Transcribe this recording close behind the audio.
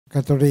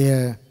கர்த்தருடைய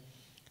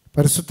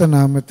பரிசுத்த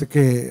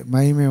நாமத்துக்கு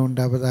மகிமை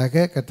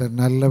உண்டாவதாக.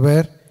 கர்த்தர்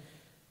நல்லவர்,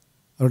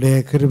 அவருடைய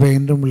கிருபை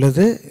என்றும்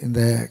உள்ளது.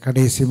 இந்த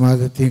கடைசி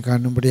மாதத்தையும்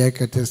காணும்படியாக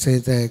கர்த்தர்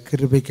செய்த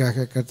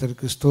கிருபைக்காக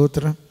கர்த்தருக்கு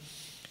ஸ்தோத்திரம்.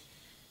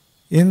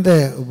 இந்த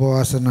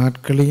உபவாச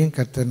நாட்களையும்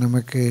கர்த்தர்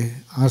நமக்கு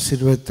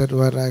ஆசீர்வாதம்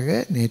தருவாராக.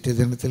 நேற்று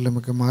தினத்தில்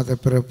நமக்கு மாத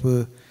பிறப்பு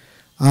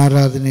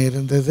ஆராதனை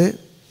இருந்தது.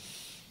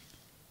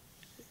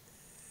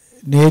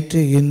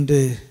 நேற்று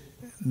இன்று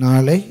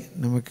நாளை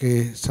நமக்கு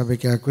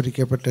சபைக்காக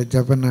குறிக்கப்பட்ட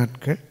ஜப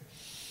நாட்கள்.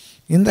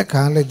 இந்த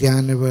காலை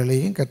தியான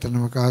வேளையும் கர்த்தர்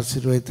நமக்கு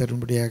ஆசீர்வாதம்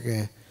தரும்படியாக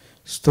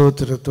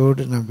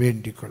ஸ்தோத்திரத்தோடு நாம்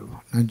வேண்டிக்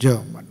கொள்வோம். நான்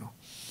ஜெபம் பண்ணுவோம்.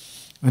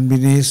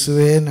 அன்பின்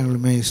இயேசுவே,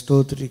 நாங்கள் மே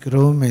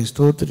ஸ்தோத்திரிக்கிறோம், மே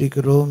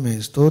ஸ்தோத்திரிக்கிறோம், மே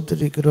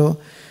ஸ்தோத்திரிக்கிறோம்,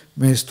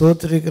 மே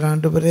ஸ்தோத்திரிக்கிற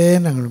ஆண்டவரே.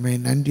 நாங்கள் மே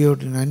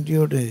நன்றியோடு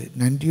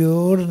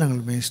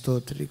நாங்கள் மே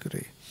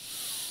ஸ்தோத்திரிக்கிறோம்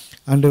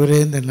ஆண்டவரே.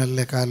 இந்த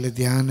நல்ல காலை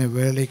தியான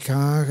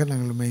வேலைக்காக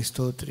நாங்கள் மே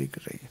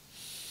ஸ்தோத்திரிக்கிறோம்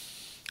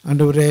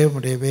ஆண்டவரே.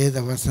 உடைய வேத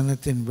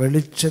வசனத்தின்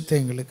வெளிச்சத்தை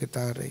எங்களுக்கு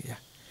தாரையா.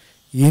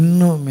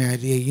 இன்னும்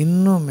அறிய,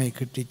 இன்னும்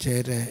கிட்டி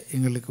சேர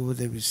எங்களுக்கு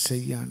உதவி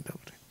செய்ய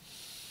ஆண்டவரே.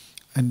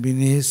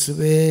 அன்பின்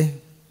இயேசுவே,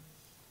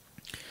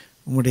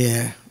 உம்முடைய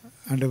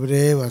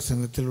ஆண்டவரே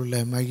வசனத்தில் உள்ள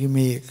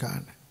மகிமையை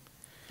காண,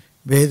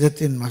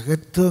 வேதத்தின்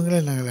மகத்துவங்களை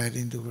நாங்கள்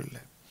அறிந்து கொள்ள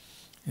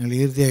எங்கள்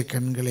இருதய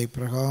கண்களை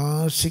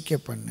பிரகாசிக்க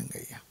பண்ணுங்க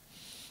ஐயா.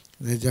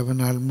 இந்த ஜப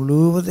நாள்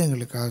முழுவதும்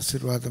எங்களுக்கு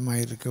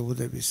ஆசீர்வாதமாக இருக்க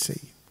உதவி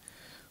செய்யும்.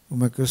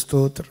 உமக்கு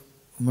ஸ்தோத்திரம்,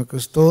 உமக்கு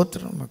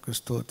ஸ்தோத்திரம், உமக்கு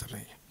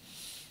ஸ்தோத்திரம்.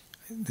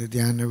 இந்த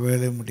தியான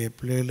வேலை உடைய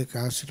பிள்ளைகளுக்கு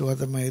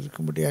ஆசீர்வாதமாக இருக்க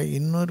முடியாது.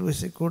 இன்னொரு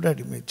விஷயம் கூட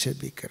அடிமை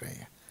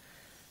செபிக்கிறேன்.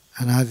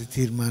 அநாதி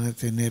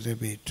தீர்மானத்தை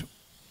நிறைவேற்றும்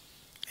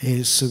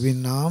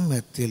இயேசுவின்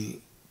நாமத்தில்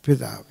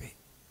பிதாவே,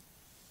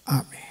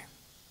 ஆமென்,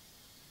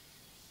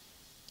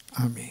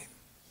 ஆமென்.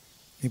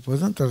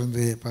 இப்போதும்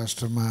தொடர்ந்து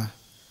பாஸ்டர்மா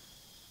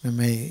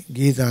நம்மை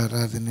கீதா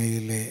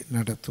ஆராதனையிலே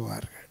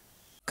நடத்துவார்கள்.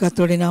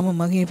 கர்த்தருடைய நாமம்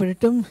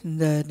மகிமைப்படட்டும்.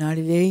 இந்த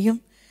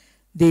நாளிலேயும்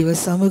தெய்வ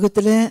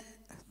சமூகத்தில்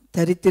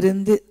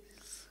தரித்திருந்து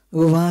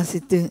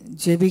உபவாசித்து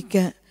ஜெபிக்க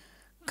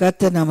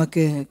கர்த்தர்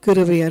நமக்கு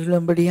கிருபை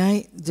அருளும்படியாய்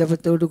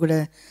ஜெபத்தோடு கூட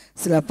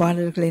சில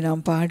பாடல்களை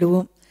நாம்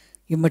பாடுவோம்.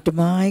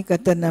 இம்மட்டுமாய்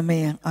கர்த்தர் நம்மை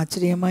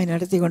ஆச்சரியமாய்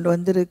நடத்தி கொண்டு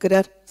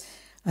வந்திருக்கிறார்.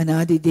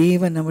 அநாதி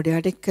தேவன் நம்முடைய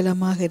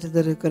அடைக்கலமாக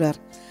இருந்திருக்கிறார்.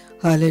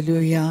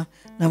 ஹல்லேலூயா.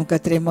 நாம்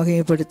கர்த்தரை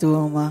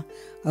மகிமைப்படுத்துவோமா?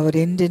 அவர்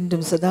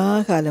என்றென்றும் சதா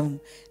காலம்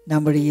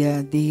நம்முடைய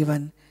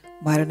தேவன்.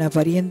 மரண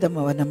பரியந்தம்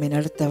அவர் நம்மை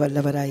நடத்த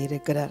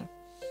வல்லவராயிருக்கிறார்.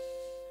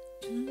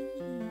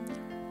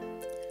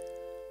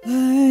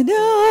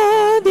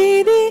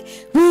 அநாதிதே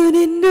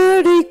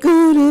உன்னோடு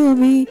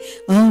குருமி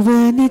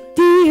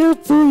அவனித்திய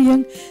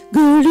புயங்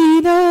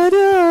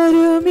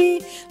குடினாராரமி.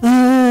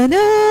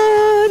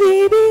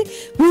 அநாதிதே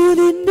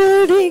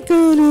உன்னோடு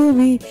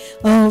குருமி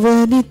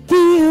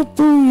அவனித்திய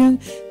புயங்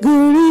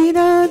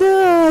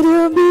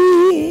குடினாராரமி.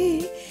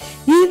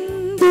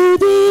 இந்த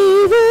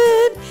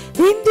தேவன்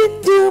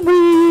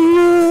என்றென்றுமுள்ள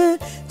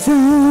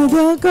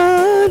சதா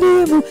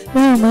காலமும்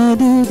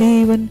நமது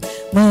தேவன்.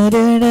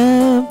 மரண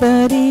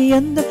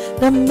பரியந்தம்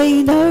நம்மை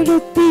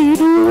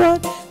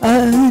நடத்திடுவார்.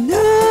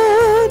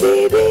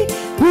 அநாதிதே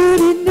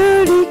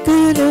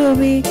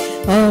நடிக்கலமே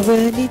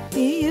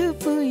அவனித்திய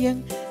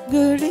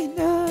புயங்களின்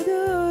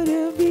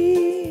ஆதாரமே.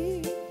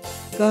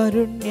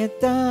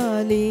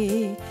 காருண்யத்தாலே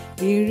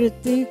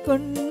இழுத்து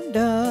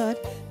கொண்டார்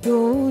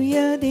தூய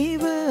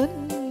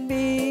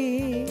தேவன்பே.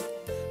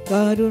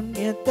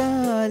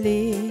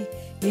 காருண்யத்தாலே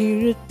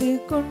இழுத்து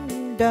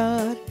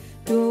கொண்டார்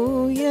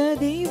தூய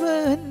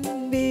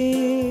தேவன்பே.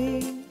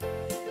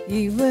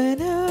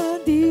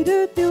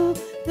 இவனாதிரதோ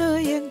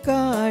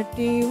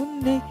நயங்காட்டி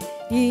உன்னை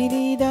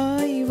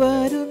இனிதாய்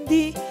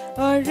வருந்தி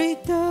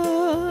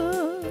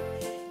அழைத்தார்.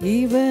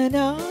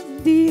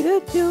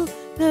 இவனாதிரதோ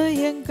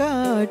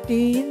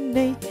நயங்காட்டி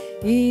என்னை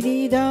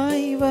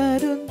இனிதாய்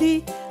வருந்தி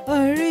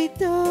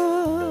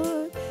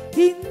அழைத்தார்.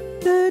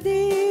 இந்த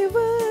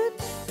தேவன்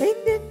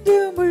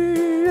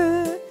என்றென்றுமுள்ள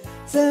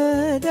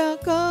சதா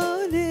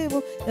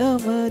காலமும்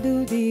நமது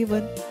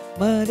தேவன்.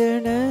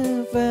 மரண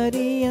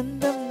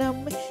பரியந்தம்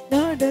நம்மை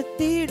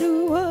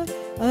நடத்திடுவார்.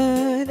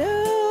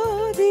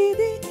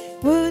 அநாதிதே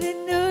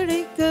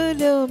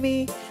அடைக்கலமே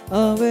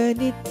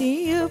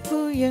அவனித்திய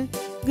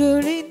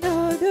புயங்களின்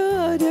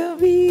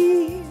ஆதாரமே.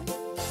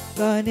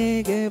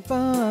 கனக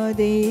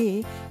பாதை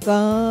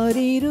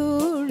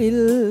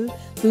காரிருளில்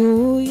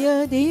தூய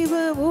தேவ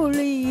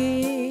ஒளியே.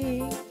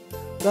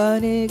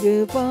 கனக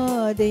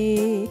பாதை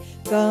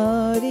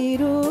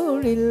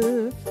காரிருளில்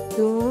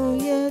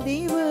தூய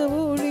தேவ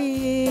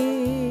ஒளியே.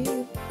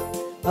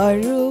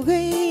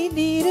 அழுகை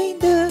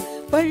நிறைந்த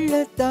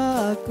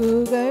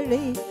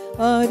பள்ளத்தாக்குகளை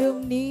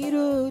ஆறும்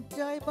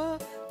நீரூற்றாய்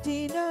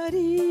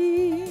மாற்றினாரே.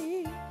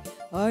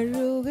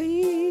 அழுகை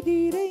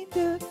நிறைந்த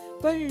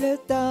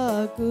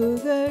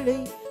பள்ளத்தாக்குகளை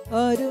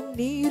ஆறும்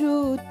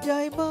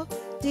நீரூற்றாய்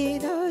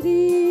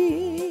மாற்றினாரே.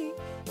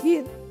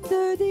 இந்த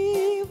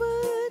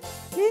தேவன்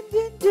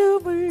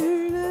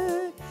என்றென்றுமுள்ள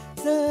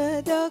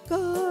சதா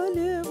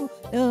காலமும்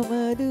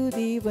நமது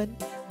தேவன்.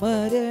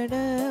 மரண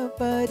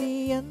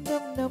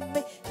பரியந்தம்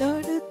நம்மை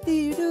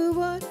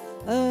நடத்திடுவார்.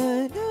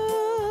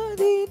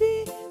 அநாதிதே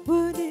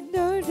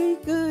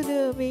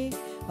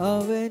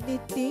அவன்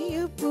நித்திய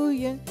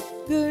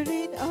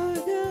புயங்களின்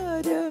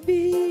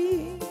ஆதாரமே.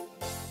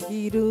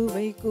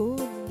 கிருபை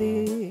கூர்ந்து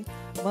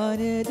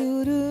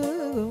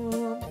மனதுருகும்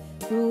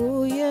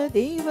தூய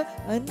தெய்வ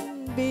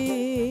அன்பே.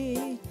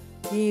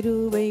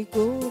 கிருபை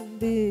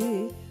கூர்ந்து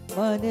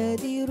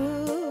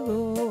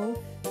மனதிருகும்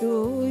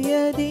தூய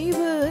தெய்வ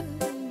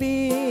அன்பே.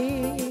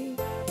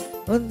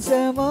 உன்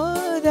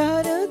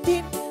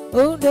சமாதானத்தின்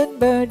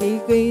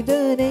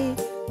உடன்படிக்கைதனை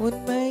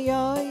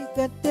உண்மையாய்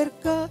கர்த்தர்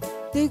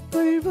காத்துக்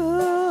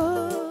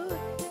கொள்வார்.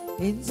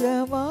 என்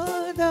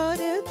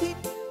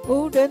சமாதானத்தின்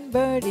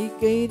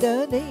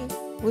உடன்படிக்கைதனை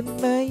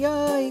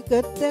உண்மையாய்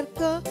கர்த்தர்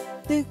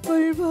காத்துக்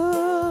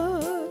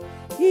கொள்வார்.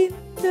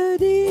 இந்த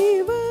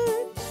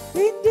தேவன்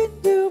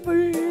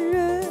என்றென்றுமுள்ள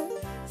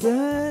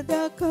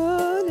சதா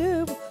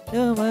காலம்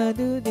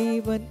நமது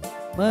தேவன்.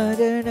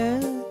 மரண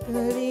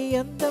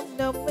பரியந்தம்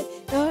நம்மை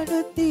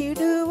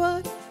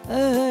நடத்திடுவார்.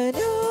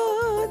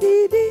 அநாதி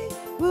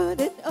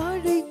தேவனின்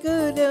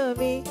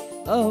அடைக்கலமே.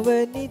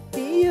 அவர்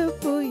நித்திய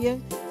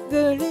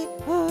புயங்களின்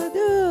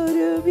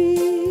ஆதாரமே.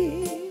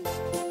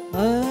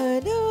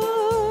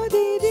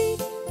 அநாதி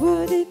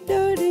தேவனின்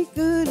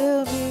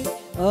அடைக்கலமே.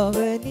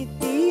 அவர்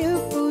நித்திய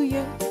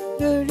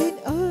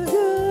புயங்களின்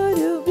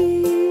ஆதாரமே.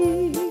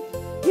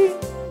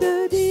 இந்த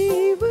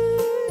தேவன்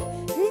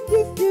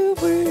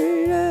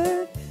என்றென்றுமுள்ள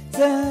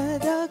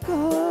சதா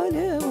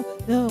காலம்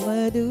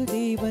நமது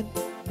தேவன்.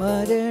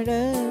 மரண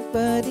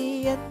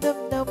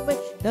பரியந்தம் நம்மை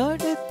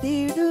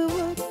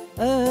நடத்திடுவார்.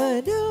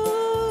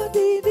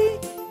 அநாதி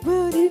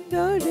தேவனின்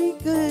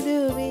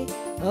அடைக்கலமே.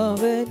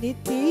 அவர்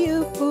நித்திய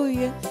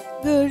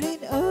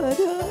புயங்களின்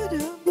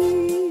ஆதாரமே.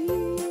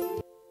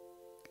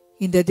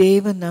 இந்த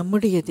தேவன்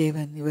நம்முடைய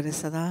தேவன். இவர்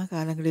சதா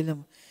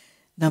காலங்களிலும்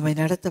நம்மை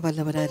நடத்த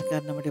வல்லவராக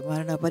இருக்கார். நம்முடைய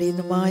மரண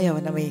பரியந்தமாய்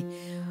அவர் நம்மை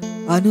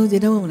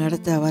அனுதினமும்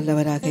நடத்த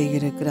வல்லவராக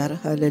இருக்கிறார்.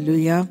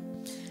 ஹல்லேலூயா.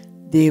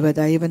 தேவ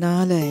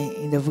தயவினால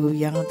இந்த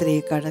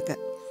யாத்திரையை கடக்க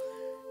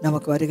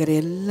நமக்கு வருகிற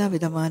எல்லா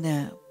விதமான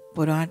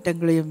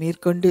போராட்டங்களையும்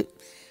மேற்கொண்டு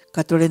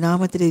கர்த்தருடைய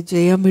நாமத்திலே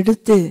ஜெயம்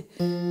எடுத்து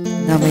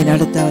நம்மை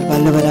நடத்த அவர்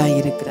வல்லவராய்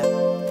இருக்கிறார்.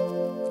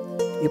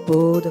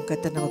 எப்போதும்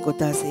கர்த்தர் நமக்கு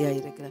ஒத்தாசையாக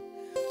இருக்கிறார்.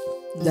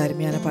 இந்த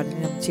அருமையான பாடலை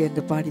நம்ம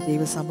சேர்ந்து பாடி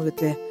தெய்வ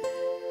சமூகத்தில்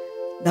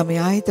நம்மை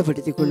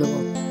ஆயத்தப்படுத்திக்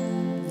கொள்ளுவோம்.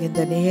 இந்த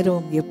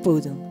நேரம்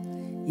எப்போதும்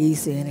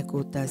இயேசு எனக்கு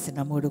ஒத்தாசை.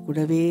 நம்மோடு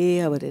கூடவே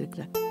அவர்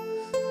இருக்கிறார்.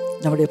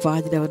 நம்முடைய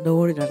பாதையில்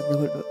அவனோடு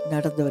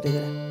நடந்து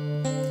வருகிறார்.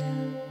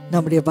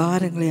 நம்முடைய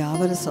பாரங்களை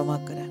அவர்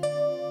சுமக்கிறார்.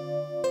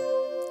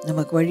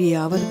 நமக்கு வழியை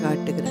அவர்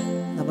காட்டுகிறார்.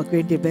 நமக்கு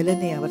வேண்டிய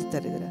பலனை அவர்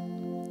தருகிறார்.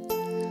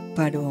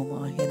 பாடுவோமா?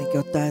 எனக்கு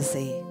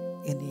ஒத்தாசை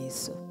என்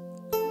இயேசு.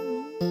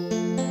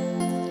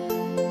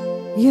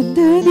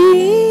 எந்த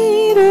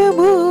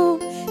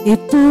நேரமும்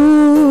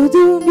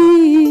எப்போதுமே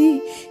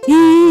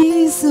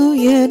இயேசு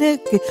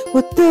எனக்கு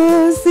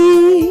ஒத்தாசை.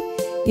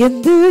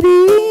 எந்த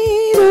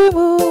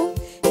நேரமும்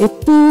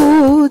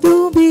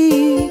எப்போதுமே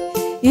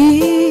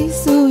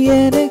இயேசு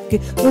எனக்கு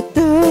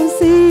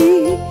ஒத்தாசை.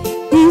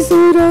 இயேசு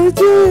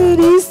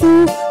ராஜர் இயேசு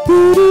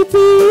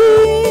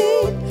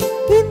துதிப்பேன்.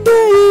 இந்த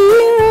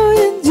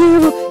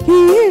இயேசுவை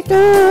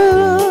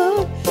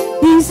கேட்டார்.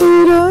 இயேசு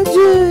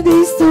ராஜர்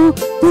இயேசு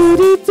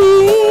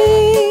துதிப்பேன்.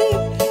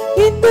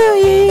 இந்த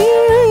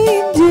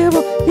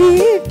இயேசுவை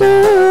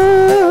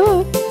கேட்டார்.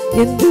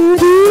 எந்த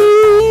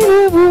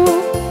நேரமும்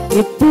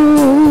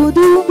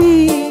எப்போதுமே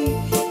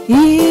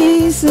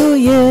இயேசு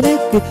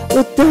எனக்கு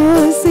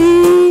ஒத்தாசை.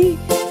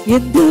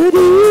 எந்த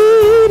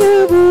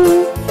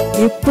நேரமும்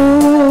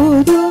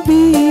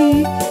எப்போதுமே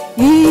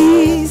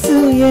இயேசு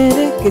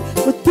எனக்கு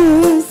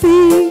ஒத்தாசை.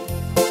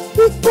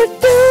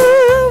 விற்பட்ட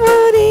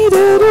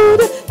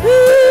மனிதரோடு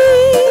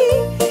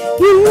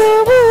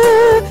இல்லாம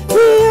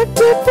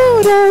வியற்ற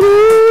போறாரு.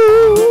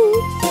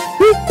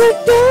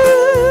 விற்பட்ட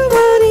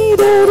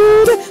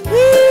மனிதரோடு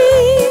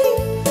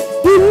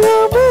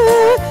இல்லாம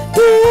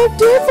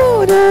வியற்ற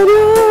போறாரு.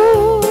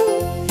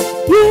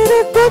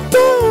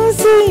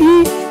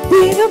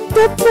 தினம்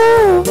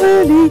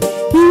தப்பாமலே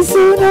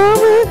இயேசு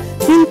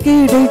நாமத்தில்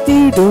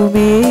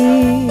கிடைத்திடுமே.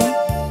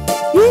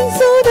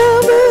 இயேசு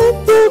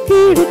நாமத்தில்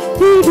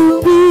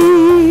கிடைத்திடுமே.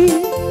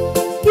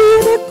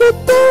 எனக்கு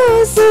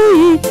ஒத்தாசை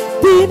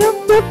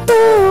தினம்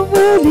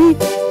தப்பாமலே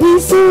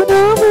இயேசு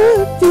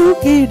நாமத்தில்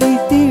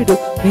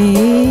கிடைத்திடுமே.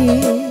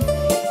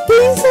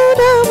 இயேசு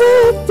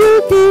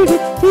நாமத்தில்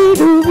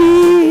கிடைத்திடுமே.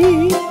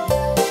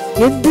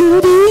 எந்த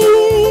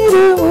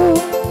நேரமும்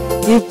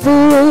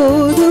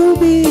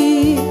எப்போதுமே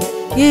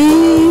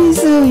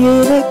இயேசு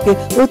எனக்கு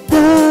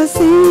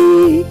ஒத்தாசை.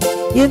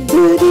 எந்த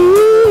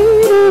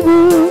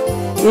நேரமும்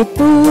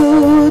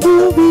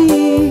எப்போதுமே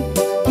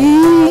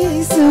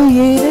இயேசு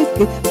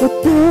எனக்கு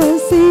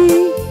ஒத்தாசை.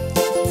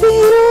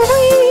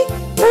 சிறுமை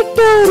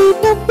மற்றொரு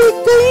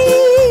நம்பிக்கை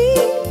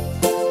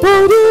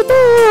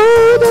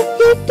ஒருபோதும்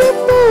கெட்டு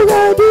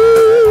போகாது.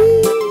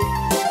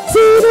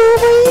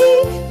 சிறுமை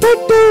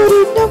மற்றொரு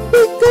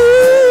நம்பிக்கை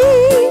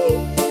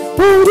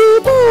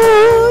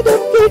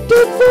ஒருபோதும்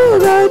கெட்டு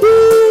போகாது.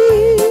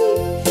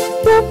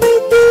 நம்மை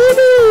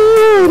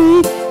தேடியோரை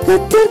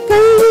கர்த்தர்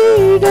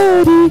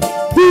கைவிடாரே.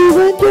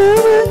 தேவன்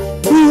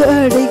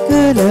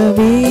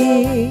அடைக்கலமே.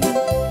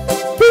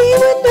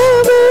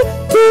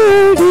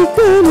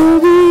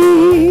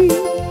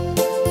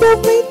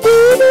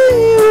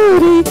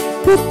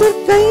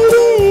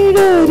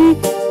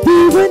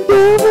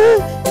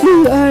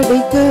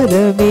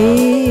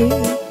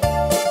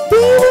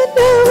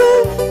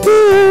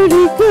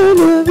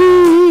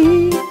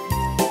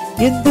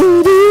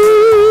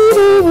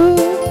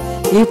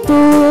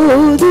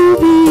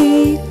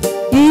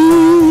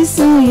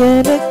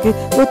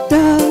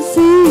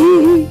 ஒத்தாசி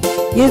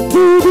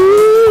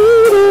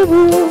எந்தூரமோ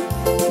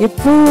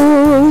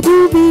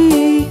எப்போதுமே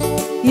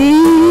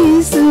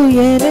இயேசு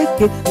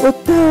எனக்கு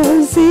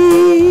ஒத்தாசி.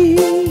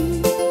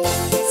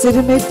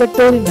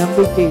 சிறுமைப்பட்டோரின்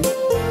நம்பிக்கை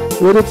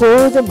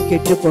ஒருபோதும்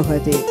கெட்டு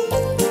போகாதே.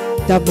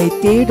 தம்மை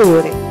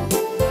தேடுவோரை,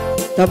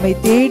 தம்மை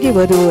தேடி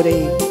வருவோரை,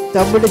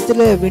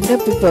 தம்மிடத்துல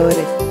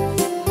விண்ணப்பிப்பவரை,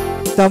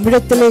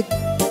 தம்மிடத்துல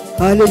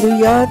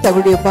ஹல்லேலூயா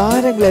தம்முடைய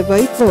பாரங்களை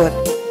வைப்பவர்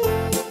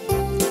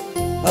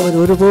அவர்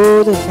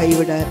ஒருபோதும்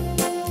கைவிடார்.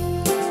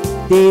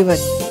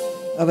 தேவன்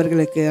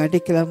அவர்களுக்கு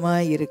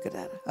அடைக்கலமாய்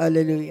இருக்கிறார்.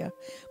 ஹல்லேலூயா.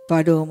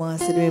 பாடுவோமா?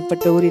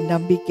 சிறுமைப்பட்டோரின்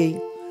நம்பிக்கை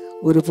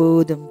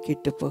ஒருபோதும்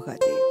கெட்டு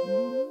போகாதே.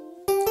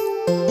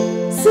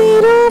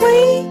 சிறுமைப்பட்டோரின்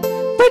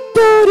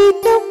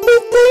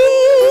நம்பிக்கை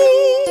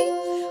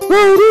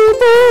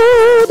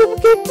ஒருபோதும்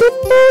கெட்டு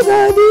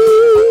போகாதே.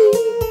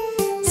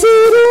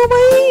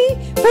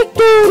 சிறுமைப்பட்டோரின்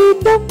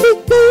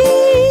நம்பிக்கை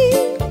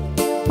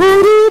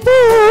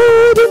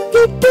ஒருபோதும்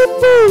கெட்டு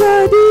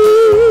போகாதே.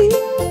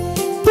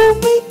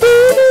 தம்மை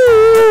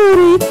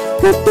தேடுவோரை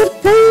கர்த்தர்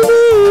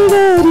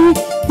கைவிடாரே.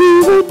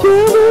 தேவன்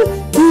நமக்கு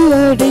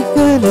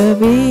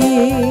அடைக்கலமே,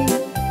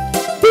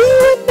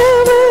 தேவன்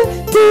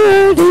நமக்கு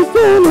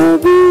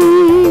அடைக்கலமே.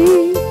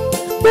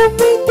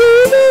 தம்மை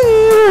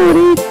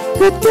தேடுவோரை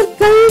கர்த்தர்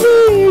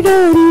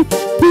கைவிடாரே.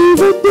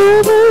 தேவன்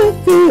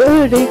நமக்கு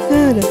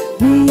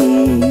அடைக்கலமே,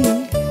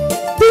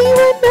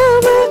 தேவன்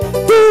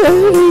நமக்கு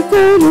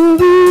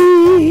அடைக்கலமே.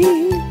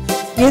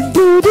 எந்த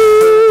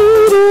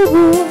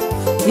தூரமோ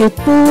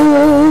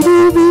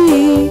எப்போதுமே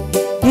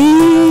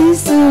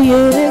இயேசு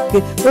எனக்கு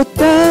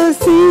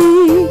ஒத்தாசி.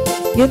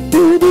 எந்த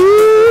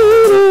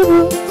தூரமோ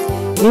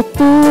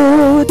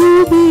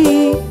எப்போதுமே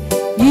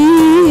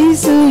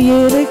இயேசு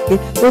எனக்கு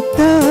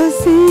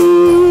ஒத்தாசி.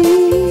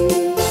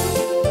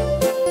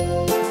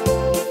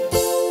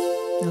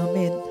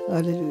 ஆமென்.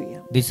 ஹல்லேலூயா.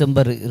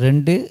 டிசம்பர்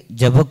 2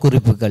 ஜெப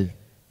குறிப்புகள்.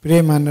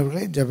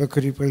 பிரியமானவர்களே, ஜெப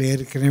குறிப்புகள்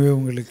ஏற்கனவே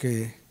உங்களுக்கு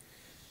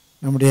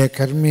நம்முடைய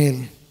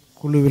கர்மேல்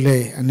குழுவில்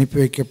அனுப்பி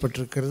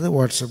வைக்கப்பட்டிருக்கிறது,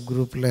 வாட்ஸ்அப்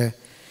குரூப்பில்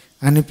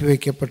அனுப்பி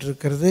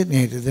வைக்கப்பட்டிருக்கிறது.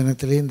 நேற்று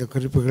தினத்திலே இந்த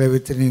குறிப்புகளை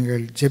வைத்து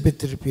நீங்கள்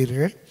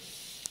ஜெபித்திருப்பீர்கள்.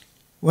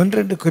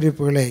 1-2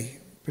 குறிப்புகளை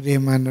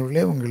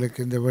பிரியமானவர்களே உங்களுக்கு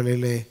இந்த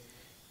வேளையிலே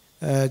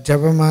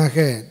ஜெபமாக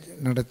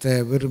நடத்த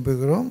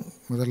விரும்புகிறோம்.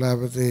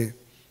 முதலாவது,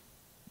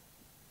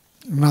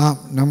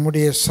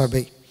 நம்முடைய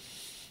சபை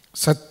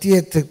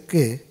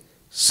சத்தியத்திற்கு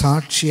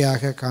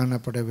சாட்சியாக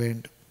காணப்பட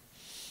வேண்டும்.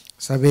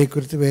 சபையை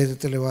குறித்து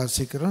வேதத்தில்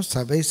வாசிக்கிறோம்.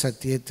 சபை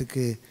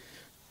சத்தியத்துக்கு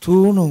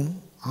தூணும்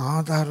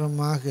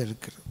ஆதாரமாக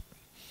இருக்கிறது.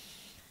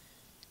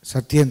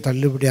 சத்தியம்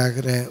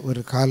தள்ளுபடியாகிற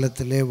ஒரு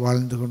காலத்திலே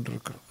வாழ்ந்து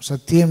கொண்டிருக்கிறோம்.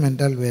 சத்தியம்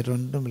என்றால் வேறு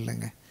ஒன்றும்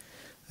இல்லைங்க,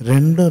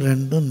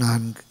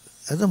 2-2-4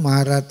 அது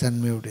மாறா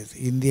தன்மையுடையது.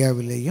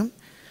 இந்தியாவிலேயும்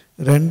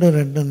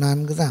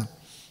 2-2-4 தான்,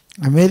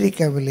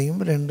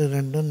 அமெரிக்காவிலேயும்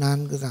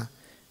 2-2-4 தான்.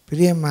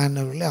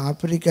 பிரியமானவர்களே,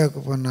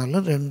 ஆப்பிரிக்காவுக்கு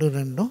போனாலும்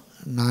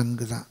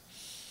 2-2-4 தான்.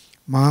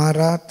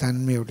 மாறா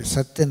தன்மையுடைய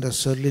சத்து என்ற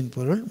சொல்லின்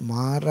பொருள்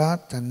மாறா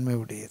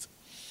தன்மையுடையது.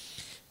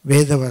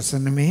 வேத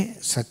வசனமே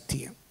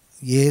சத்தியம்,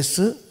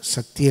 இயேசு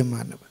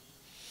சத்தியமானவர்.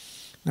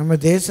 நம்ம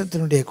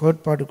தேசத்தினுடைய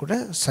கோட்பாடு கூட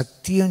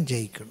சத்தியம்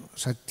ஜெயிக்கணும்,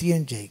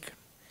 சத்தியம்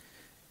ஜெயிக்கணும்,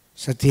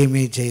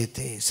 சத்தியமே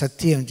ஜெயத்தை,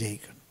 சத்தியம்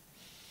ஜெயிக்கணும்.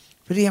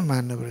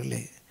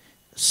 பிரியமானவர்களே,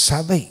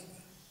 சபை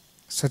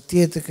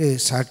சத்தியத்துக்கு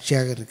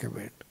சாட்சியாக இருக்க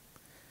வேண்டும்.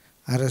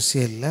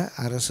 அரசியலில்,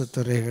 அரசு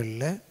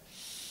துறைகளில்,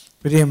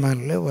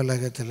 பிரியமானவர்களே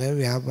உலகத்தில்,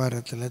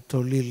 வியாபாரத்தில்,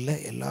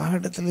 தொழிலில், எல்லா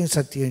இடத்துலையும்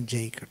சத்தியம்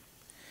ஜெயிக்கணும்.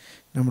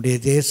 நம்முடைய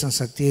தேசம்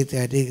சத்தியத்தை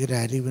அறிகிற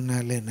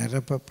அறிவினாலே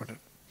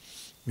நிரப்பப்படணும்.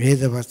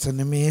 வேத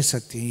வசனமே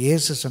சத்தியம்.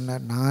 இயேசு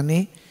சொன்னார், நானே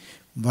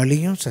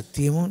வழியும்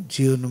சத்தியமும்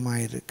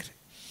ஜீவனுமாக இருக்கிறேன்.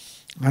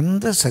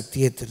 அந்த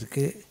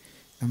சத்தியத்திற்கு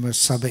நம்ம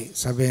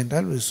சபை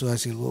என்றால்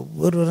விசுவாசிகள்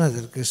ஒவ்வொருவரும்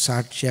அதற்கு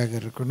சாட்சியாக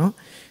இருக்கணும்.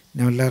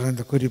 நம்ம எல்லோரும்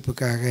அந்த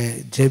குறிப்புக்காக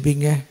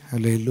ஜெபிங்க.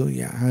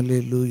 ஹல்லேலூயா,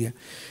 ஹல்லேலூயா.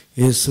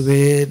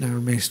 இயேசுவே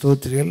நம்ம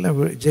ஸ்தோத்திரிகள்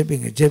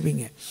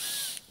ஜெபிங்க.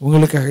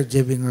 உங்களுக்காக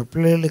ஜெபிங்க,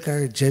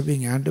 பிள்ளைகளுக்காக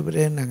ஜெபிங்க.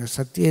 ஆண்டவரே, நாங்கள்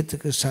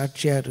சத்தியத்துக்கு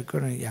சாட்சியாக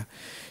இருக்கணும் ஐயா.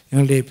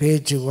 எங்களுடைய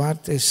பேச்சு,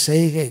 வார்த்தை,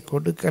 செய்கை,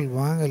 கொடுக்கல்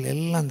வாங்கல்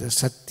எல்லாம் அந்த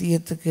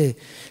சத்தியத்துக்கு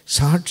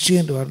சாட்சி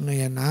என்று வரணும்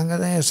ஐயா.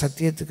 நாங்கள் தான்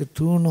சத்தியத்துக்கு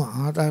தூணும்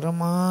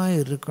ஆதாரமாக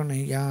இருக்கணும்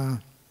ஐயா.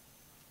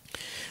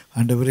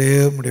 ஆண்டவரே,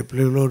 உம்முடைய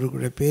பிள்ளைகளோடு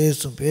கூட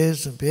பேசும்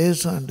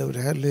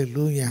ஆண்டவரே.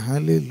 ஹல்லேலூயா,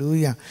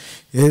 ஹல்லேலூயா.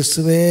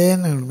 இயேசுவே,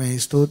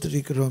 நாங்கள்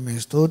ஸ்தோத்திரிக்கிறோம்.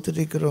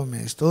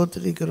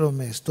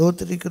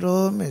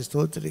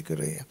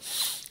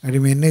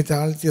 அடிமை என்னை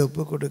தாழ்த்தி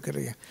ஒப்பு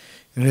கொடுக்குறையா.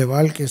 என்னுடைய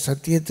வாழ்க்கை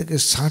சத்தியத்துக்கு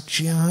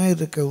சாட்சியாக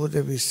இருக்க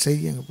உதவி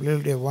செய்ய. எங்கள்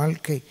பிள்ளைகளுடைய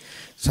வாழ்க்கை,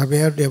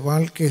 சபையாருடைய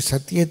வாழ்க்கை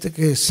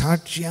சத்தியத்துக்கு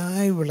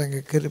சாட்சியாய் விளங்க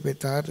கிருபை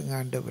தாருங்க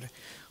ஆண்டவரே.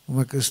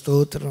 உமக்கு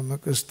ஸ்தோத்திரம்.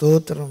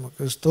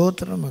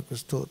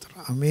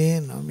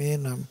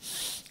 அமேன்.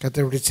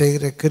 கர்த்தர் இப்படி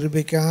செய்கிற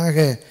கிருபைக்காக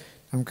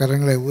நம்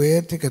கரங்களை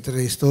உயர்த்தி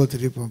கர்த்தரை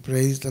ஸ்தோத்திரிப்போம்.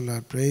 Praise the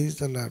Lord.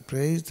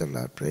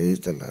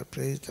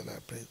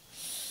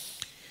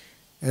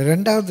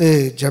 இரண்டாவது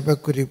ஜெப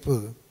குறிப்பு,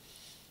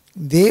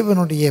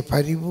 தேவனுடைய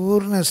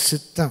பரிபூர்ண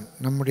சித்தம்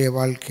நம்முடைய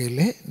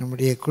வாழ்க்கையிலே,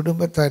 நம்முடைய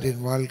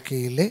குடும்பத்தாரின்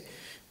வாழ்க்கையிலே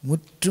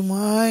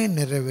முற்றுமாய்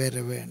நிறைவேற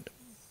வேண்டும்.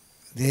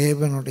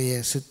 தேவனுடைய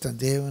சித்தம்,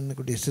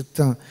 தேவனுடைய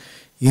சித்தம்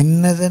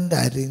இன்னதென்று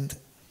அறிந்து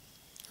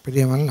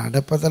பிரியமான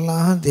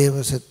நடப்பதெல்லாம்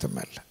தேவ சித்தம்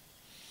அல்ல.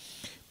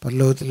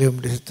 பரலோகத்தில்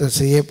உம்முடைய சித்தம்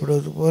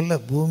செய்யப்படுவது போல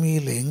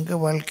பூமியில்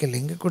எங்கள் வாழ்க்கையில்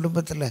எங்கள்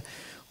குடும்பத்தில்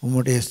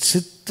உம்முடைய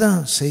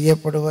சித்தம்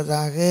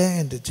செய்யப்படுவதாக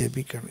என்று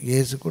ஜெபிக்கணும்.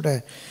 இயேசு கூட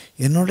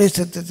என்னுடைய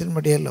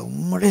சித்தத்தின்படி அல்ல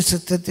உம்முடைய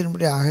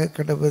சித்தத்தின்படி ஆக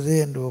கடவுது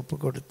என்று ஒப்பு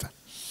கொடுத்தார்.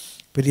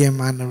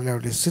 பிரியமானவர்கள்,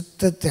 அவருடைய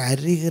சித்தத்தை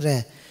அறிகிற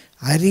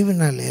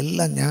அறிவினால்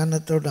எல்லா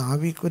ஞானத்தோடும்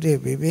ஆவிக்குரிய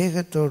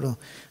விவேகத்தோடும்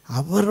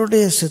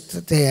அவருடைய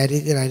சித்தத்தை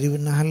அறிகிற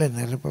அறிவினால்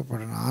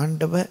நிரப்பப்படணும்.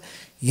 ஆண்டவர்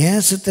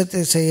ஏன்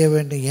சித்தத்தை செய்ய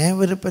வேண்டும், ஏன்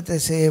விருப்பத்தை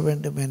செய்ய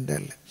வேண்டும்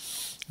என்றல்ல,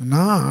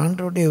 நான்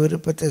ஆண்டவருடைய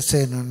விருப்பத்தை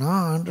செய்யணும்,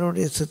 நான்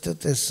ஆண்டவருடைய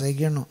சித்தத்தை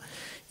செய்யணும்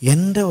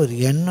என்ற ஒரு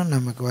எண்ணம்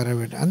நமக்கு வர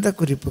வேண்டும். அந்த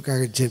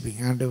குறிப்புக்காக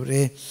ஜெபிங்க.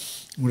 ஆண்டவரே,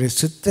 உங்களுடைய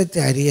சித்தத்தை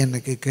அறிய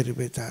எனக்கு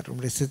கிருபை தார்.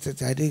 உங்களுடைய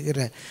சித்தத்தை அறிகிற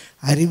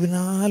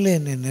அறிவினால்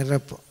என்னை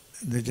நிரப்பும்.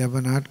 இந்த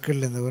ஜெப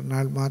நாட்கள் இந்த ஒரு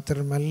நாள்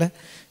மாத்திரமல்ல,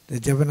 இந்த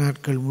ஜெப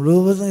நாட்கள்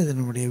முழுவதும் இது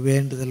நம்முடைய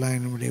வேண்டுதலாக,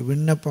 நம்முடைய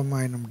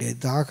விண்ணப்பமாக, நம்முடைய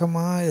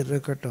தாகமாக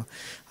இருக்கட்டும்.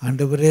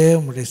 ஆண்டவரே,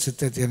 உங்களுடைய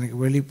சித்தத்தை எனக்கு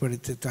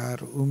வெளிப்படுத்தி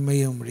தார்.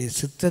 உண்மையும் உங்களுடைய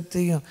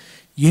சித்தத்தையும்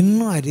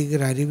இன்னும்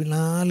அறிகிற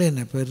அறிவினால்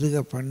என்னை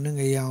பெருக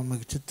பண்ணுங்கய்யா.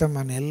 உமக்கு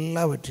சித்தமான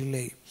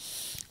எல்லாவற்றிலேயும்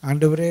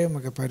ஆண்டவரே,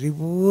 உமக்கு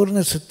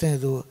பரிபூர்ண சித்தம்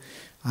எதுவோ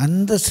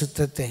அந்த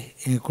சித்தத்தை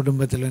எங்கள்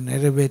குடும்பத்தில்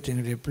நிறைவேற்றும்,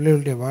 எங்களுடைய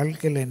பிள்ளைகளுடைய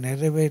வாழ்க்கையில்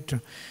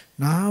நிறைவேற்றும்.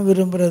 நான்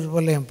விரும்புகிறது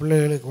போல் என்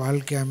பிள்ளைகளுக்கு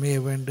வாழ்க்கை அமைய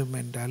வேண்டும்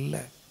என்று அல்ல.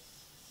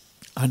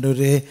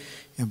 ஆண்டவரே,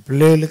 என்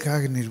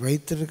பிள்ளைகளுக்காக நீர்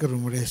வைத்திருக்கிற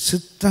உங்களுடைய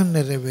சித்தம்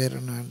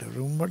நிறைவேறணும். ஆண்டவர்,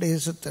 உங்களுடைய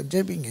சித்தம்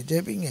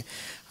ஜெபிங்க.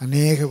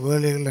 அநேக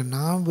வேளைகளில்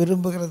நான்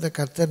விரும்புகிறத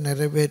கர்த்தர்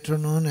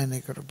நிறைவேற்றணும்னு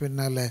நினைக்கிறோம்.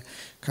 பின்னால்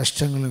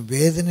கஷ்டங்களும்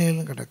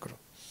வேதனைகளும்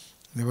கிடக்கிறோம்.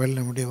 இந்த வேலை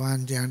நம்முடைய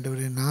வாஞ்சி,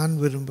 ஆண்டவரே, நான்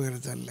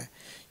விரும்புகிறது அல்ல,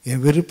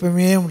 என்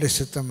விருப்பமே உங்களுடைய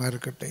சித்தமாக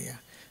இருக்கட்டும் ஐயா.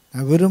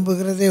 நான்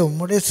விரும்புகிறதே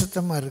உம்முடைய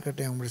சித்தமாக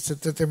இருக்கட்டும். உங்களுடைய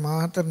சித்தத்தை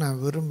மாத்திரம்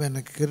நான் விரும்ப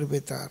எனக்கு கிருபை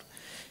தார்.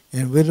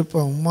 என்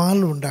விருப்பம்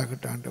உம்மால்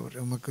உண்டாகட்டும். ஆண்டவர்,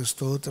 உமக்கு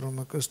ஸ்தோத்திரம்,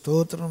 உமக்கு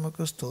ஸ்தோத்திரம்,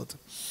 உமக்கு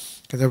ஸ்தோத்திரம்.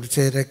 கதை அப்படி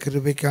செய்கிற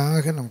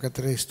கிருபைக்காக நம்ம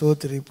கர்த்தரை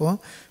ஸ்தோத்திரிப்போம்.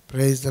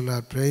 Praise the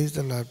Lord, praise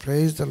the Lord,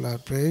 praise the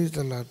Lord, praise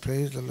the Lord,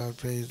 praise the Lord,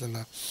 praise the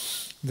Lord.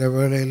 இந்த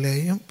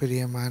வேளையிலேயும்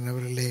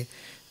பிரியமானவர்களே,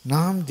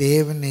 நாம்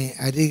தேவனை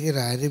அறிகிற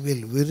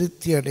அறிவில்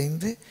விருத்தி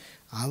அடைந்து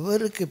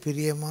அவருக்கு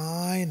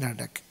பிரியமாய்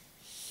நடக்க.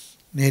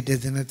 நேற்றைய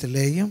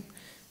தினத்திலேயும்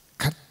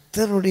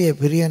கர்த்தருடைய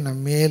பிரியம்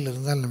நம்ம மேல்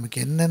இருந்தால் நமக்கு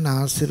என்னென்ன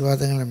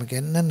ஆசீர்வாதங்கள், நமக்கு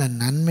என்னென்ன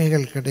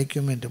நன்மைகள்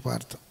கிடைக்கும் என்று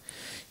பார்த்தோம்.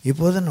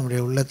 இப்போது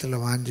நம்முடைய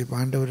உள்ளத்தில் வாஞ்சி,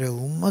 ஆண்டவரே,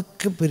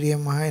 உமக்கு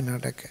பிரியமாய்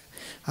நடக்க.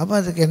 அப்போ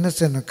அதுக்கு என்ன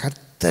செய்யணும்?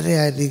 கர்த்தரை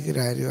அறிகிற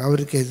அறிவு,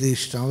 அவருக்கு எது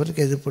இஷ்டம்,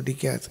 அவருக்கு எது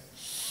பிடிக்காது.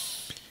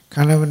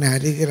 கணவனை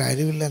அறிகிற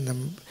அறிவில் அந்த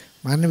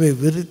மனைவி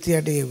விருத்தி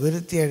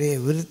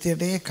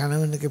அடைய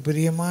கணவனுக்கு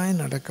பிரியமாய்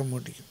நடக்க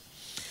முடியும்.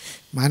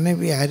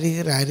 மனைவி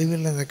அறிகிற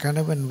அறிவில் அந்த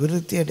கணவன்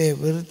விருத்தி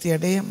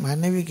அடைய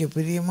மனைவிக்கு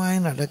பிரியமாய்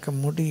நடக்க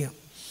முடியும்.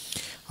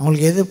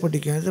 அவங்களுக்கு எது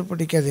பிடிக்கும், எது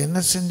பிடிக்காது,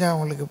 என்ன செஞ்சால்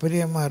அவங்களுக்கு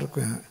பிரியமாக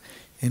இருக்கும்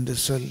என்று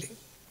சொல்லி,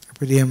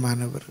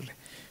 பிரியமானவர்களே,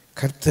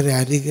 கர்த்தரை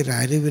அறிகிற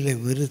அறிவில்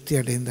விருத்தி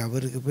அடைந்து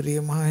அவருக்கு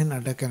பிரியமாக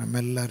நடக்க நம்ம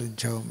எல்லாரும்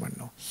ஜெபம்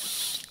பண்ணோம்.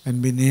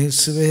 அன்பின்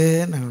இயேசுவே,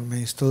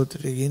 நாங்கள்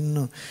ஸ்தோத்திர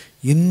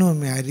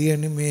இன்னும்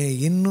அறியணுமே,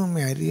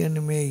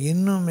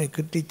 இன்னும்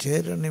கிட்டி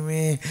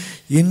சேரணுமே,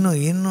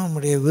 இன்னும்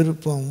உம்முடைய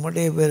விருப்பம்,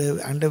 உம்முடைய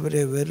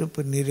ஆண்டவரே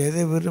வெறுப்பு, நீர்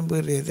எதை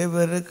விரும்புகிறீர், எதை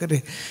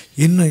வெறுக்கிறீர்,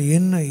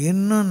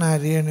 இன்னும் நான்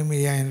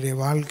அறியணுமையா. என்னுடைய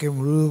வாழ்க்கை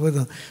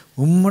முழுவதும்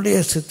உம்முடைய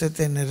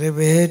சித்தத்தை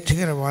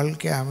நிறைவேற்றுகிற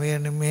வாழ்க்கை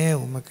அமையணுமே.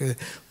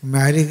 உம்மை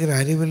அறிகிற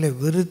அறிவில்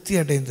விருத்தி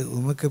அடைந்து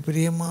உமக்கு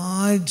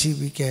பிரியமாய்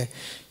ஜீவிக்க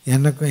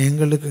எனக்கும்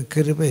எங்களுக்கும்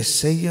கிருபை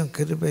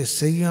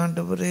செய்யும்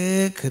ஆண்டவரே,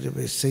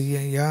 கிருபை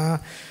செய்யும் யா.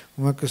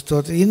 உமக்கு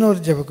ஸ்தோத்திரம். இன்னொரு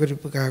ஜெப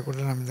குறிப்புக்காக கூட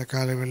நாம் இந்த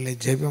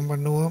காலவெளியில் ஜெபம்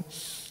பண்ணுவோம்.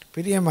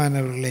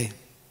 பிரியமானவர்களே,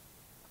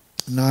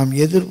 நாம்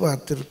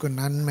எதிர்பார்த்திருக்கும்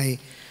நன்மை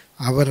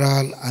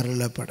அவரால்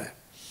அருளப்பட,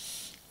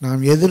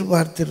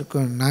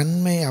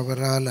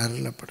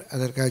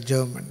 அதற்காக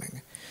ஜெபம் பண்ணுங்க.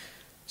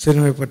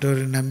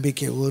 சிறுமைப்பட்டவரின்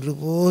நம்பிக்கை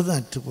ஒருபோதும்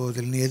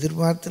அற்றுப்போவதில். நீ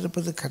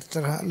எதிர்பார்த்திருப்பது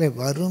கர்த்தராலே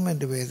வரும்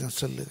என்று வேதம்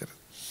சொல்லுகிறது.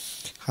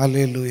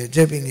 ஹல்லேலூயா.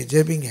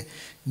 ஜெபிங்க.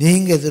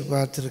 நீங்கள்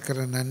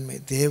எதிர்பார்த்திருக்கிற நன்மை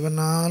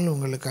தேவனால்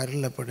உங்களுக்கு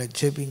அருளப்பட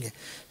ஜெபிங்க.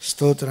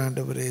 ஸ்தோத்திர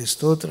ஆண்டவரே,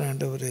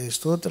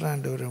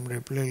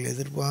 உம்முடைய பிள்ளைகள்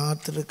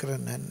எதிர்பார்த்திருக்கிற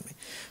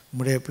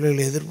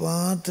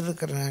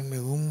நன்மை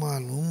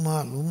உம்மால்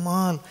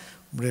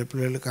உம்முடைய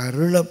பிள்ளைகளுக்கு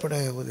அருளப்பட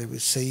உதவி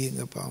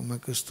செய்யுங்கப்பா.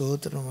 உமக்கு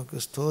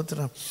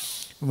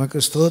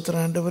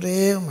ஸ்தோத்திரம் ஆண்டவரே,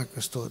 உமக்கு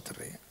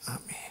ஸ்தோத்திரம்.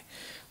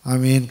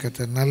 ஆமேன்.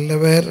 கர்த்தர்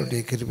நல்லவர்,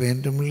 உடைய கிருபை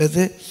என்றும்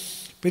உள்ளது.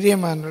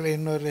 பிரியமானவர்களே,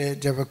 இன்னொரு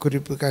ஜெப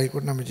குறிப்புக்காக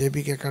கூட நம்ம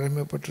ஜெபிக்க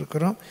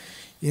கடமைப்பட்டிருக்கிறோம்.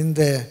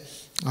 இந்த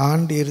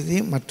ஆண்டு இறுதி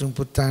மற்றும்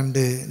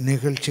புத்தாண்டு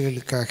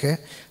நிகழ்ச்சிகளுக்காக,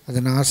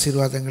 அதன்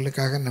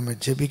ஆசீர்வாதங்களுக்காக நம்ம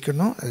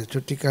ஜெபிக்கணும். அதை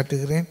சுட்டி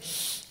காட்டுகிறேன்.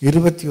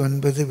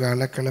 29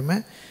 வியாழக்கிழமை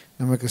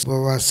நமக்கு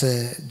உபவாச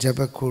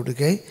ஜெப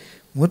கூடுகை,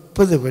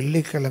 30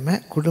 வெள்ளிக்கிழமை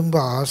குடும்ப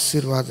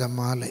ஆசீர்வாத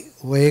மாலை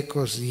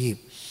ஒயக்கோஸ்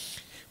ஈவ்,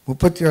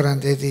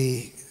 31ஆம் தேதி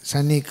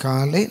சனி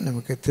காலை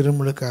நமக்கு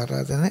திருமுழுக்கு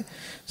ஆராதனை.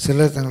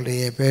 சிலர்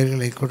தங்களுடைய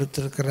பெயர்களை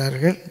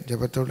கொடுத்திருக்கிறார்கள்.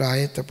 ஜெபத்தோடு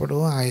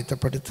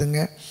ஆயத்தப்படுத்துங்க.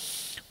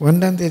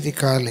 1ஆம் தேதி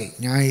காலை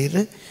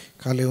ஞாயிறு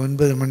காலை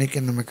 9 மணிக்கு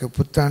நமக்கு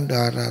புத்தாண்டு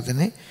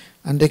ஆராதனை.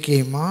 அன்றைக்கு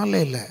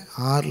மாலையில்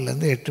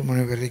 6லேருந்து 8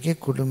 மணி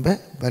வரைக்கும் குடும்ப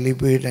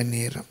பலிபீட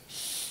நேரம்.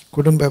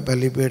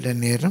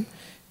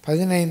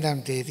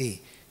 15ஆம் தேதி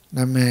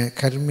நம்ம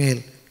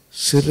கர்மேல்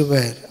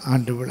சிறுவர்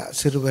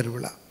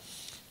விழா.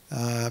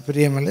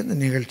 பிரியமல்ல, இந்த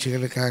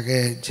நிகழ்ச்சிகளுக்காக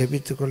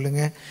ஜெபித்து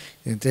கொள்ளுங்கள்.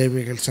 என்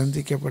தேவைகள்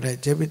சந்திக்கப்பட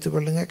ஜெபித்து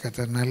கொள்ளுங்கள்.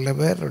 கர்த்தர்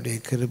நல்லவர், அவருடைய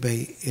கிருபை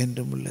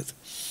என்றும் உள்ளது.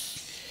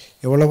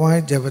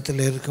 எவ்வளவாய்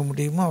ஜெபத்தில் இருக்க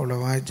முடியுமோ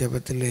அவ்வளவாய்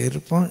ஜெபத்தில்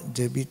இருப்போம்.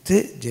 ஜெபித்து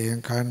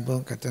ஜெயம்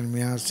காண்போம். கர்த்தர்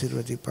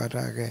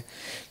ஆசீர்வதிப்பாராக.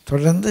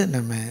 தொடர்ந்து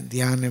நம்ம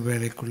தியான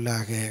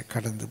வேலைக்குள்ளாக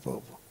கடந்து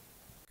போவோம்.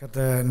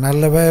 கர்த்தர்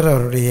நல்லவர்,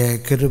 அவருடைய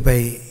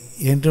கிருபை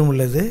என்றும்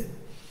உள்ளது.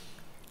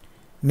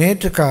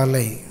 நேற்று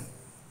காலை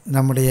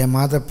நம்முடைய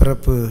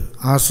மாதப்பிறப்பு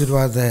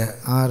ஆசீர்வாத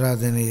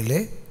ஆராதனையிலே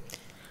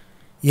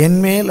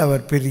என்மேல்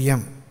அவர்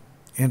பிரியம்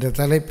என்ற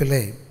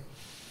தலைப்பிலே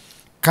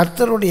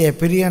கர்த்தருடைய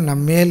பிரியம்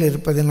நம்மேல்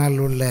இருப்பதனால்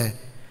உள்ள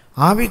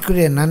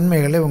ஆவிக்குரிய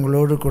நன்மைகளை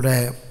உங்களோடு கூட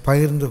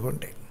பகிர்ந்து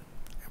கொண்டேன்.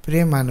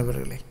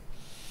 பிரியமானவர்களே,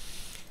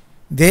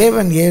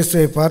 தேவன்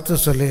இயேசுவை பார்த்து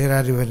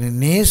சொல்லுகிறார், இவர்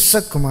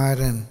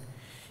நேசகுமாரன்,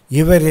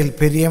 இவரில்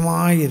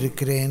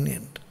பிரியமாயிருக்கிறேன்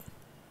என்று.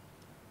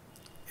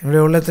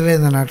 என்னுடைய உள்ளத்தில்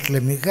இந்த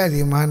நாட்டில் மிக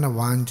அதிகமான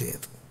வாஞ்சை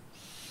அது.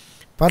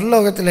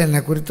 பரலோகத்தில் என்னை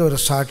குறித்து ஒரு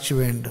சாட்சி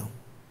வேண்டும்.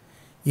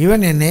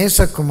 இவன் என்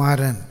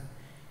நேசகுமாரன்,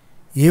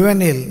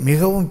 இவனில்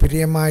மிகவும்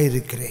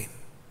பிரியமாயிருக்கிறேன்.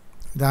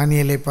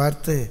 தானியேலை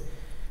பார்த்து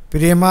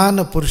பிரியமான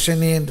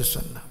புருஷனே என்று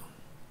சொன்னான்.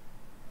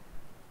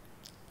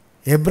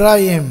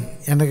 எப்ராஹிம்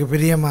எனக்கு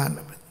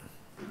பிரியமானவன்.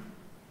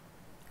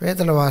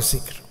 வேதத்தில்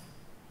வாசிக்கிறோம்.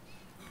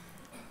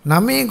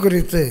 நம்மையும்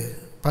குறித்து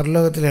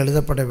பரலோகத்தில்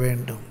எழுதப்பட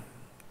வேண்டும்,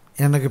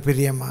 எனக்கு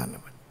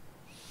பிரியமானவன்.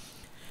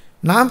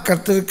 நாம்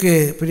கர்த்தருக்கு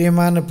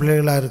பிரியமான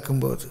பிள்ளைகளாக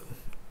இருக்கும்போது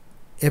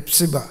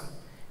Hepzibah,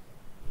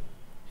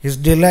 his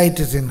delight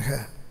is in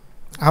her,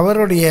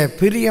 அவருடைய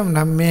பிரியம்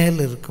நம்மேல்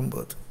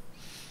இருக்கும்போது,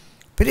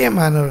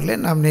 பிரியமானவர்களே,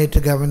 நாம் நேற்று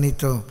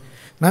கவனித்தோம்,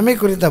 நம்மை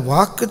குறித்த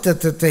வாக்கு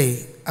தத்துவத்தை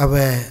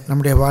அவர்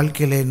நம்முடைய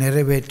வாழ்க்கையிலே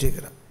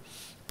நிறைவேற்றுகிறார்.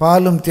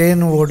 பாலும்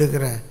தேனும்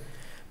ஓடுகிற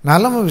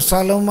நலமும்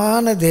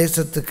விசாலமான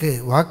தேசத்துக்கு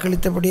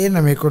வாக்களித்தபடியே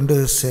நம்மை கொண்டு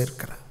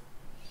சேர்க்கிறார்.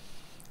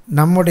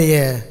 நம்முடைய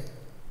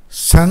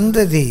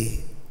சந்ததி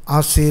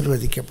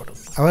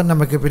ஆசீர்வதிக்கப்படும். அவர்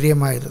நமக்கு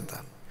பிரியமாக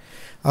இருந்தார்,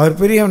 அவர்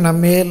பிரியம்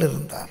நம்மேல்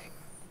இருந்தார்,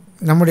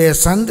 நம்முடைய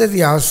சந்ததி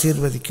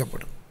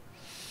ஆசீர்வதிக்கப்படும்.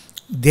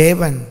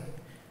 தேவன்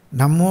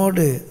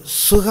நம்மோடு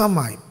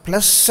சுகமாய்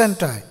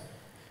ப்ளசண்ட்டாய்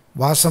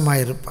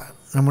வாசமாயிருப்பார்.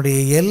 நம்முடைய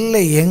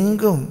எல்லை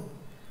எங்கும்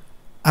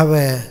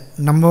அவர்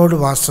நம்மோடு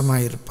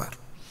வாசமாயிருப்பார்.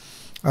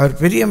 அவர்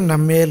பிரியம்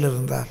நம்மேல்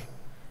இருந்தார்.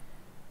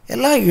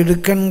 எல்லா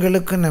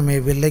இடுக்கண்களுக்கும் நம்மை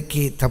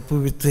விலக்கி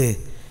தப்புவித்து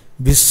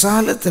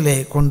விசாலத்திலே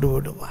கொண்டு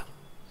விடுவார்.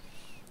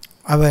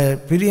 அவர்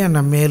பிரியம்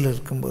நம்மேல்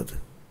இருக்கும்போது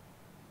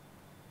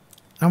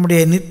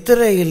நம்முடைய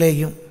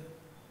நித்திரையிலேயும்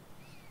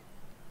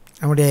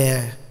நம்முடைய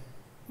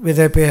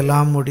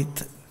விதைப்பையெல்லாம்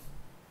முடித்து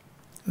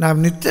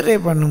நாம் நித்திரை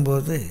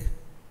பண்ணும்போது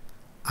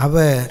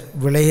அவர்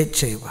விளையச்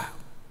செய்வார்.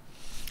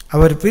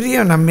 அவர்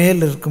பிரியம்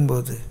நம்மேல்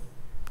இருக்கும்போது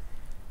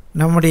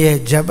நம்முடைய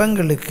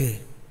ஜபங்களுக்கு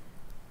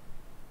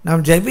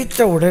நாம் ஜபித்த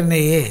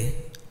உடனேயே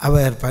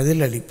அவர்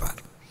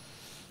பதிலளிப்பார்.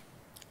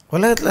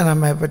 உலகத்தில்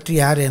நம்ம பற்றி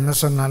யார் என்ன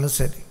சொன்னாலும்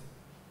சரி,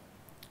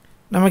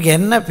 நமக்கு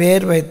என்ன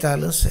பெயர்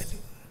வைத்தாலும் சரி,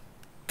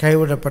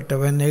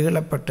 கைவிடப்பட்டவன்,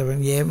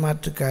 நெகிழப்பட்டவன்,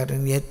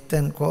 ஏமாற்றுக்காரன்,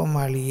 எத்தன்,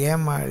 கோமாளி,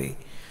 ஏமாளி,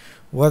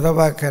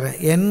 உதவாக்கிற,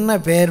 என்ன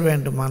பெயர்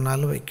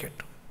வேண்டுமானாலும்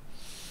வைக்கட்டும்.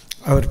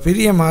 அவர்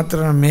பிரிய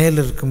மாத்திரம் மேல்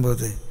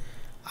இருக்கும்போது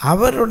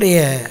அவருடைய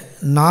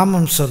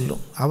நாமம்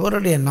சொல்லும்,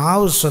 அவருடைய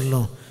நாவு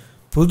சொல்லும்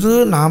புது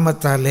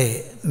நாமத்தாலே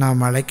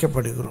நாம்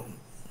அழைக்கப்படுகிறோம்.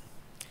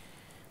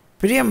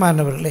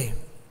 பிரியமானவர்களே,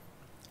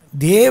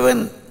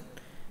 தேவன்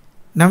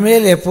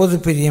நம்மேல் எப்போது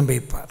பிரியம்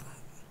வைப்பார்?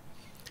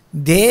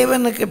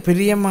 தேவனுக்கு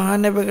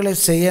பிரியமானவைகளை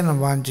செய்ய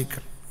நாம்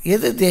வாஞ்சிக்கிறோம்.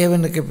 எது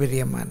தேவனுக்கு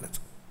பிரியமானது?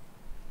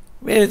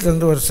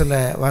 வேதத்திலிருந்து ஒரு சில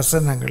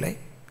வசனங்களை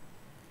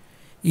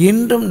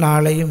இன்றும்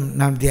நாளையும்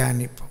நாம்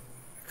தியானிப்போம்.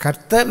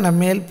 கர்த்தர்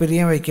நம்மேல்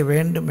பிரியம் வைக்க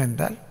வேண்டும்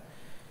என்றால்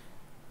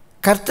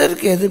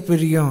கர்த்தருக்கு எது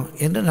பிரியம்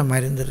என்று நாம்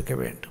அறிந்திருக்க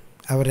வேண்டும்.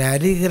 அவரை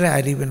அறிகிற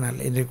அறிவினால்,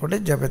 இன்றைக்கு கூட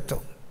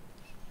ஜெபத்தோம்,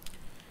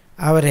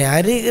 அவரை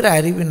அறிகிற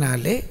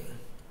அறிவினாலே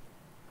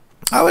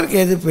அவருக்கு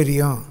எது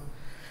பிரியம்,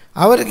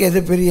 அவருக்கு எது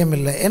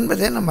பிரியமில்லை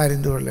என்பதை நாம்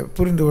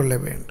புரிந்து கொள்ள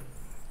வேண்டும்.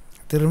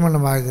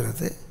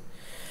 திருமணமாகிறது,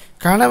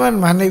 கணவன்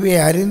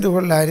மனைவியை அறிந்து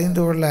கொள்ள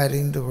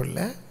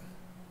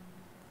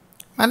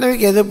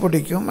மனைவிக்கு எது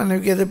பிடிக்கும்,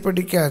 மனைவிக்கு எது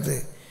பிடிக்காது,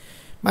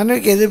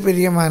 மனைவிக்கு எது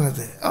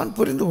பிரியமானது அவன்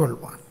புரிந்து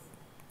கொள்வான்.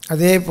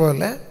 அதே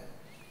போல்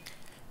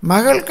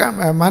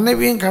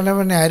மனைவியும்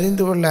கணவனை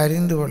அறிந்து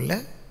கொள்ள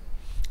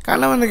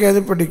கணவனுக்கு எது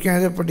பிடிக்கும்,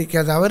 எது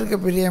பிடிக்காது, அவருக்கு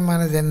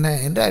பிரியமானது என்ன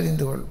என்று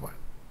அறிந்து கொள்வான்.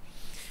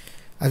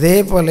 அதே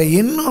போல்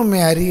இன்னும்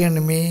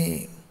அறியணுமே,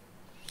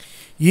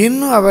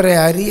 இன்னும் அவரை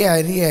அறிய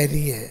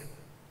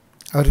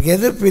அவருக்கு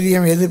எது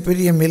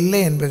பிரியம் இல்லை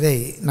என்பதை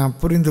நாம்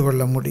புரிந்து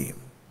கொள்ள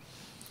முடியும்.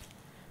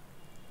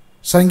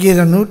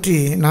 சங்கீதம்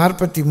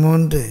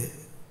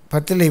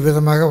 143:10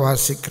 விதமாக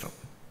வாசிக்கிறோம்.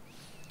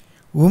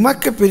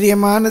 உமக்கு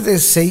பிரியமானதை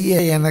செய்ய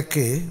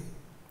எனக்கு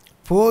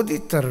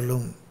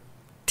போதித்தருளும்.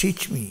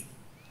 Teach me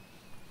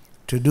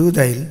to do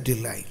thy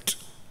delight.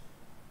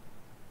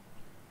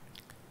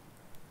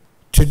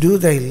 To do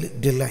thy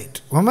delight.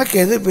 உமக்கு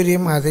எது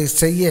பிரியம் அதை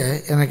செய்ய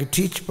எனக்கு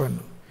டீச்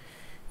பண்ணும்.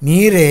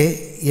 நீரே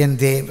என்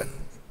தேவன்.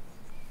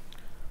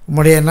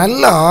 உம்முடைய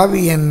நல்ல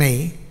ஆவி என்னை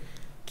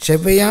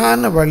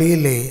செவ்வையான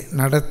வழியிலே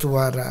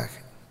நடத்துவாராக.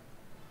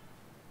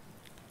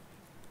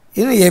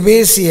 இன்னும்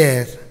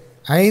எபேசியர்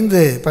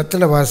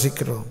 5:10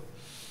 வாசிக்கிறோம்.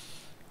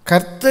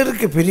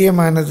 கர்த்தருக்கு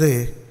பிரியமானது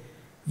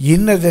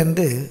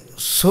இன்னதென்று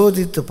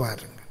சோதித்து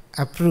பாருங்கள்.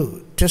 Approve,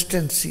 test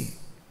and see.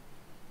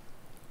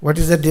 What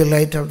is the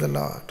delight of the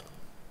Lord?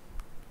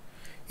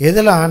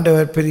 எதில்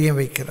ஆண்டவர் பிரியம்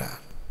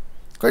வைக்கிறார்?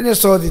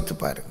 கொஞ்சம் சோதித்து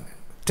பாருங்கள்.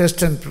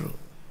 Test and prove.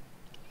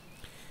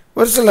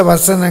 ஒரு சில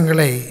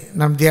வசனங்களை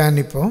நாம்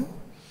தியானிப்போம்.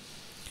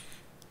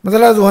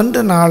 முதலாவது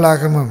 1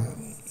 நாளாகமம்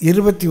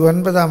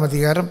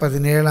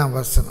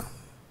 29:17.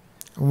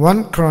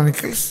 1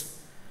 Chronicles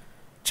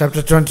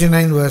chapter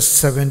 29 verse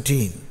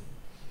 17.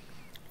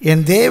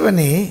 என்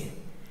தேவனே,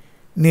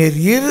 நீர்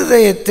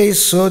இருதயத்தை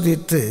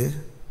சோதித்து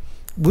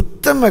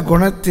உத்தம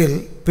குணத்தில்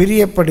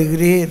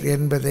பிரியப்படுகிறீர்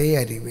என்பதை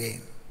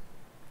அறிவேன்.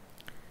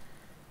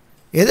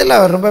 எதில்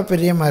அவர் ரொம்ப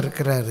பிரியமாக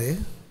இருக்கிறாரு?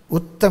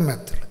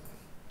 உத்தமத்தில்,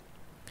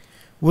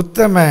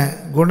 உத்தம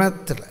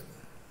குணத்தில்.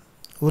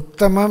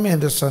 உத்தமம்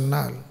என்று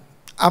சொன்னால்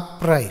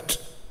upright,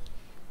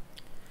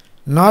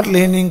 not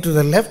leaning to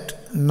the left,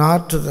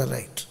 not to the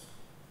right.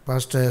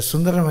 Pastor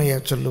சுந்தரமையா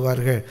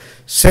சொல்லுவார்கள்,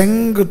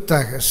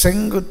 செங்குத்தாக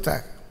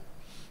செங்குத்தாக,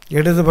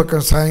 இடது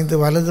பக்கம் சாய்ந்து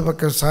வலது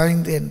பக்கம்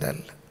சாய்ந்து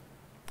என்றல்ல,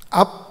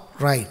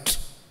 upright,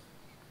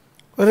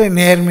 ஒரு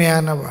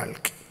நேர்மையான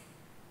வாழ்க்கை.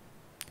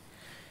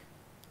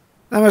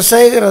 நம்ம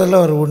செய்கிறதுல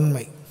ஒரு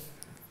உண்மை,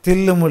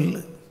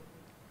 தில்லுமுள்ளு,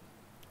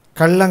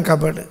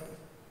 கள்ளங்கபடு,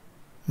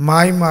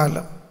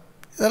 மாய்மாலம்,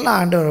 இதெல்லாம்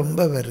ஆண்டவர்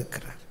ரொம்ப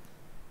வெறுக்கிறார்.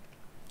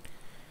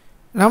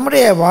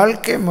 நம்முடைய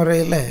வாழ்க்கை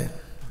முறையில்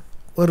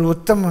ஒரு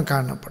உத்தமம்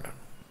காணப்படும்.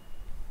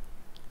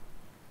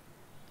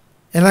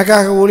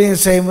 எனக்காக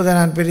ஊழியம் செய்யும்போது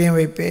நான் பிரியம்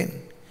வைப்பேன்,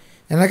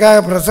 எனக்காக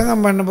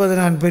பிரசங்கம் பண்ணும்போது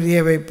நான் பிரிய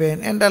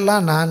வைப்பேன்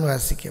என்றெல்லாம் நான்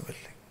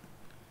வாசிக்கவில்லை.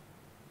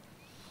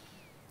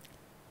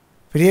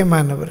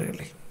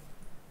 பிரியமானவர்களே,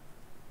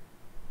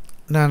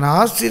 நான்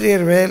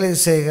ஆசிரியர் வேலை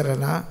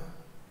செய்கிறேனா,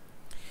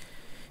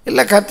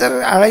 இல்லை கர்த்தர்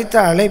அழைத்த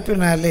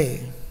அழைப்பினாலே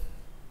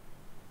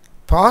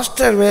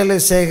பாஸ்டர் வேலை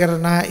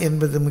செய்கிறேனா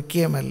என்பது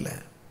முக்கியமல்ல.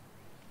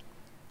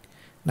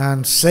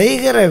 நான்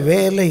செய்கிற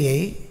வேலையை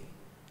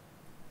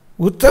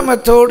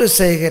உத்தமத்தோடு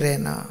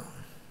செய்கிறேனா?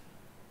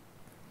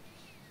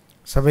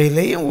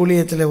 சபையிலேயும்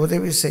ஊழியத்தில்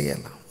உதவி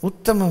செய்யலாம்,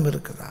 உத்தமம்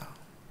இருக்குதா?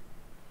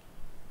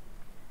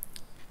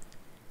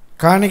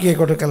 காணிக்கை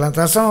கொடுக்கலாம்,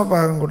 தசம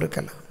பாகம்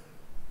கொடுக்கலாம்.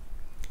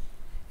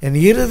 என்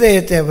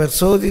இருதயத்தை அவர்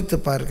சோதித்து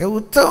பார்க்க,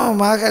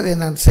 உத்தமமாக அதை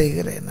நான்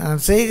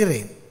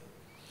செய்கிறேன்,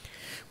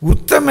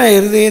 உத்தம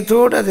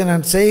இருதயத்தோடு அதை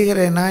நான்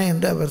செய்கிறேனா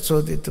என்று அவர்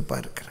சோதித்து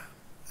பார்க்கிறார்.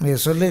 இங்கே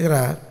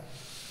சொல்லுகிறார்,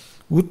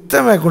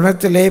 உத்தம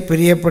குணத்திலே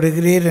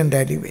பிரியப்படுகிறீர் என்று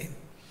அறிவேன்.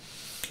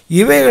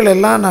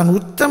 இவைகளெல்லாம் நான்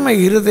உத்தம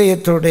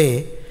இருதயத்தோடே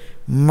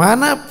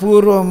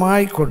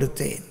மனப்பூர்வமாய்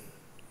கொடுத்தேன்.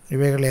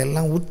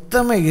 இவைகளெல்லாம்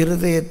உத்தம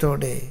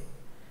இருதயத்தோடே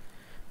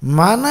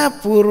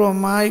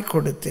மனப்பூர்வமாய்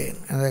கொடுத்தேன்.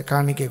 அந்த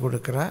காணிக்கை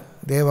கொடுக்கிறார்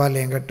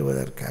தேவாலயம்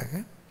கட்டுவதற்காக,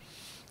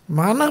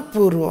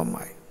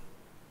 மனப்பூர்வமாய்.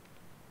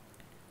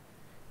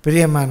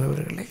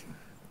 பிரியமானவர்களே,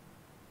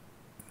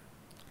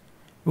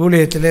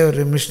 ஊழியத்தில்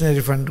ஒரு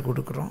மிஷனரி ஃபண்ட்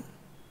கொடுக்குறோம்,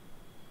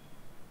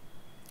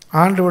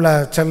 ஆண்டு விழா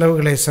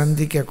செலவுகளை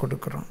சந்திக்க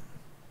கொடுக்குறோம்.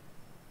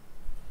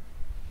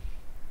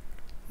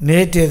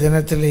 நேற்றைய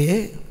தினத்திலேயே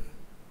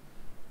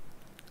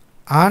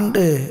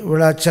ஆண்டு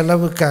விழா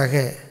செலவுக்காக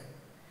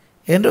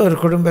என்று ஒரு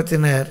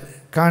குடும்பத்தினர்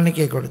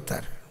காணிக்கை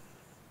கொடுத்தார்.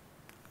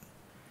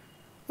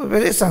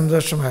 பெரிய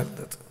சந்தோஷமாக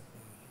இருந்தது.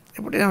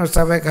 இப்படி நம்ம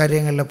சபை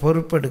காரியங்களில்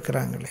பொறுப்பு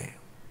எடுக்கிறாங்களே,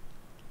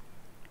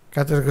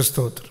 கர்த்தருக்கு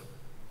ஸ்தோத்திரம்.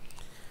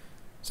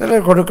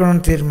 சிலர்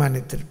கொடுக்கணும்னு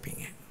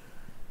தீர்மானித்திருப்பீங்க.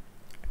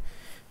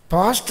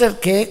 பாஸ்டர்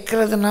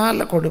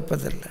கேட்கறதுனால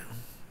கொடுப்பதில்லை,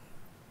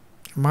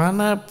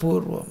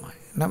 மனப்பூர்வமாக.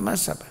 நம்ம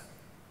சபை,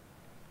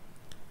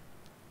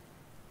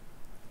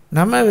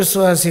 நம்ம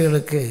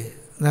விசுவாசிகளுக்கு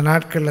இந்த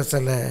நாட்களில்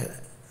சில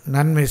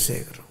நன்மை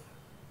செய்கிறோம்.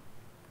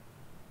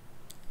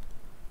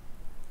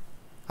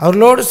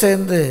 அவர்களோடு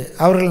சேர்ந்து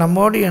அவர்கள்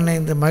நம்மோடு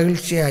இணைந்து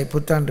மகிழ்ச்சியாய்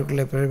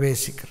புத்தாண்டுக்குள்ளே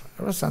பிரவேசிக்கிறோம்.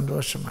 ரொம்ப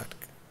சந்தோஷமாக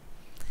இருக்கு.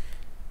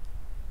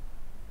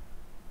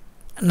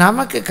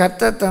 நமக்கு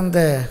கர்த்தர் தந்த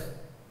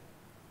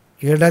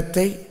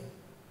இடத்தை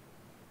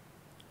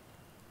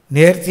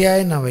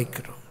நேர்த்தியாய் நாம்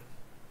வைக்கிறோம்.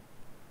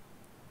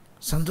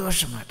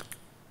 சந்தோஷமாக இருக்கு.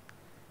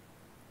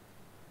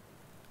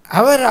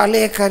 அவர்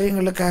ஆலய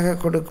காரியங்களுக்காக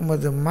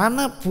கொடுக்கும்போது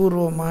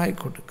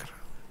மனப்பூர்வமாய் கொடுக்கிறார்.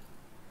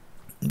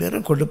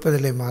 வெறும்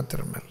கொடுப்பதிலே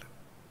மாத்திரமல்ல,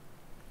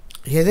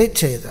 எதை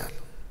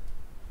செய்தாலும்.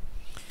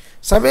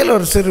 சபையில்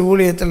ஒரு சிறு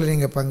ஊழியத்தில்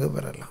நீங்கள் பங்கு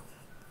பெறலாம்.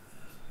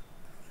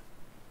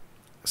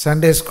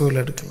 சண்டே ஸ்கூல்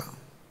எடுக்கலாம்,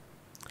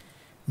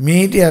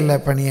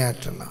 மீடியாவில்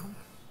பணியாற்றலாம்,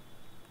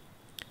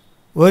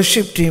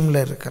 வர்ஷிப்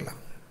டீமில்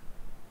இருக்கலாம்.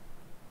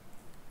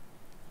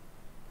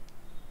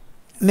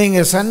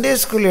 நீங்கள் சண்டே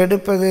ஸ்கூல்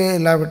எடுப்பது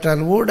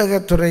இல்லாவிட்டால்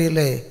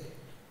ஊடகத்துறையில்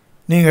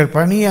நீங்கள்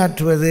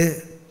பணியாற்றுவது,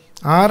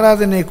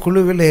 ஆராதனை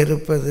குழுவில்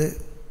இருப்பது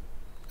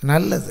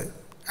நல்லது.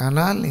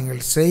 ஆனால்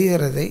நீங்கள்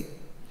செய்கிறதை,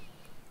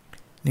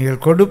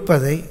 நீங்கள்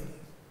கொடுப்பதை,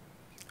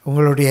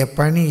 உங்களுடைய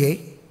பணியை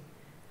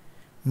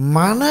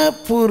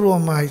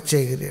மனப்பூர்வமாய்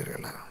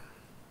செய்கிறீர்களா?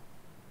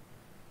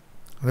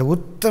 அந்த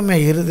உத்தம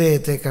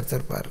இருதயத்தை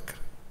கர்த்தர் பார்க்கிறார்.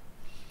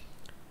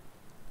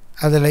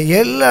 அதில்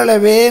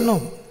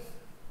எள்ளளவேனும்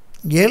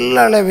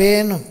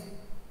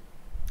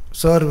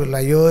சோர்வில்லை.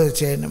 ஐயோ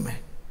செய்யணுமே,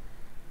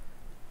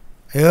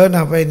 ஐயோ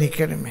நான் போய்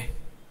நிற்கணுமே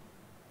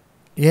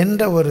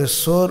என்ற ஒரு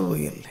சோர்வு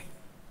இல்லை.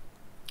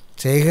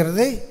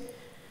 செய்கிறதை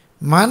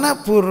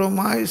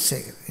மனப்பூர்வமாய்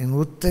செய்கிறது. என்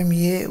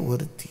உத்தமியே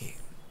ஒருத்தியே.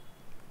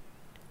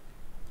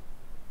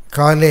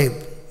 காலேப்,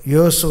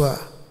 யோசுவா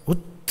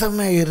உத்தம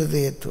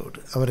இருதயத்தோடு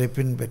அவரை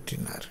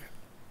பின்பற்றினார்கள்.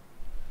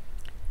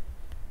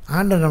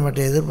 ஆண்டவர்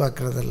நம்மகிட்ட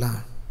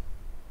எதிர்பார்க்குறதெல்லாம்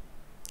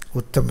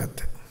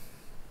உத்தமத்தை,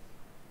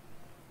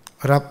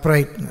 ஒரு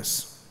அப்ரைட்னஸ்.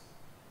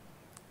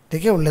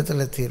 இன்றைக்கே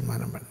உள்ளத்தில்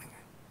தீர்மானம் பண்ணுங்க,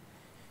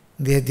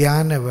 இந்த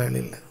தியான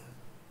வேளையில்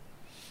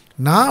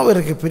நான்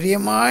அவருக்கு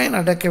பிரியமாய்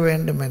நடக்க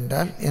வேண்டும்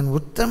என்றால் என்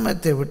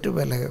உத்தமத்தை விட்டு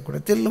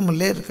விலகக்கூடாது,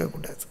 தில்லுமுள்ளே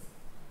இருக்கக்கூடாது,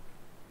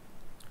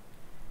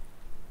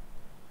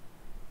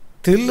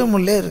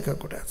 தில்லுமுள்ளே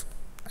இருக்கக்கூடாது.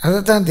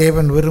 அதைத்தான்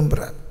தேவன்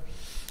விரும்புகிறார்.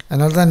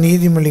 அதனால தான்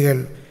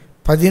நீதிமொழிகள்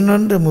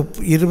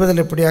 11:20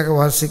 இப்படியாக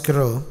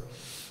வாசிக்கிறோம்,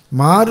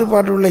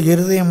 மாறுபாடுள்ள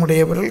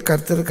இருதயமுடையவர்கள்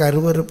கர்த்தருக்கு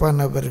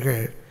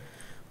அருவருப்பானவர்கள்,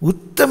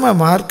 உத்தம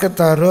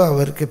மார்க்கத்தாரோ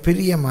அவருக்கு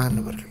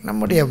பிரியமானவர்கள்.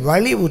 நம்முடைய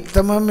வழி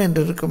உத்தமம்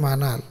என்று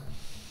இருக்குமானால்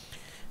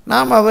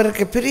நாம்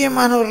அவருக்கு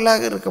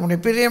பிரியமானவர்களாக இருக்க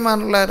முடியும்.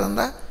 பிரியமானவர்களாக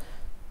இருந்தால்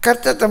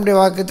கர்த்தர் தம்முடைய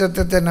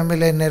வாக்குத்தத்தத்தை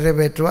நம்மிலே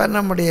நிறைவேற்றுவார்.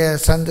 நம்முடைய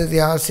சந்ததி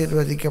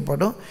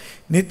ஆசீர்வதிக்கப்படும்.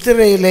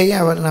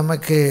 நித்திரையிலேயும் அவர்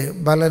நமக்கு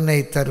பலனை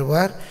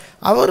தருவார்.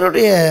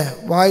 அவருடைய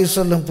வாய்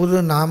சொல்லும் புது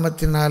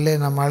நாமத்தினாலே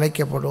நாம்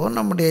அழைக்கப்படுவோம்.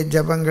 நம்முடைய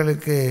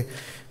ஜெபங்களுக்கு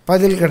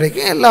பதில்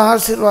கிடைக்கும். எல்லா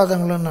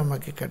ஆசீர்வாதங்களும்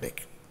நமக்கு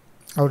கிடைக்கும்.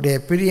 அவருடைய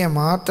பிரிய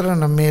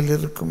மாத்திரம் நம்மேல்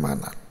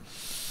இருக்குமானால்.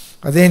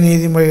 அதே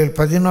நீதிமொழிகள்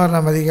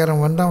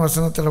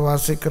 11:1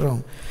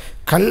 வாசிக்கிறோம்,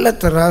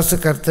 கள்ளத்தராசு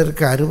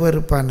கர்த்தருக்கு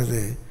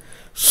அருவருப்பானது,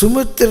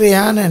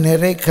 சுமுத்திரையான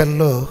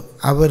நிறைக்கல்லோ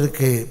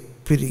அவருக்கு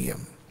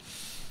பிரியம்.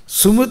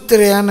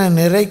 சுமுத்திரையான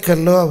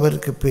நிறைக்கல்லோ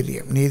அவருக்கு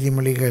பிரியம்.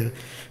 நீதிமொழிகள்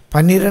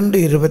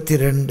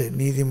 12:22.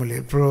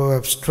 நீதிமொழிகள்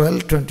Proverbs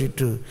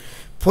 12:22.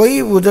 பொய்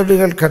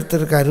உதடுகள்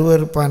கர்த்தருக்கு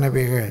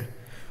அருவருப்பானவைகள்,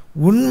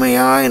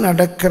 உண்மையாய்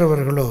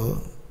நடக்கிறவர்களோ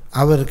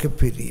அவருக்கு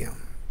பிரியம்.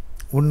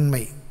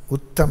 உண்மை,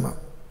 உத்தமம்.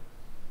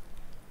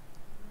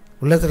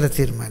 உள்ளத்தில்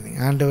தீர்மானி,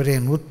 ஆண்டவரே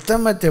என்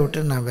உத்தமத்தை விட்டு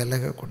நான்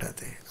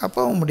விலகக்கூடாது, அப்போ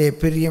உம்முடைய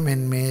பிரியம்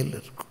என் மேல்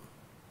இருக்கும்.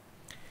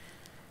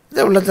 இந்த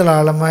உள்ளத்தில்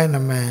ஆழமாய்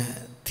நம்ம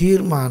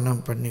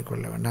தீர்மானம்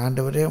பண்ணிக்கொள்ள வேண்டும்.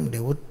 ஆண்டவரே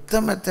உம்முடைய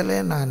உத்தமத்திலே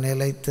நான்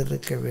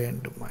நிலைத்திருக்க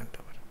வேண்டும்.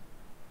 ஆண்டவர்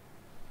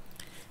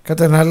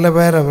கர்த்தர்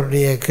நல்லவர்,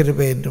 அவருடைய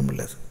கிருபை என்றும்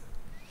உள்ளது.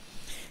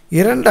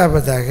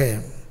 இரண்டாவதாக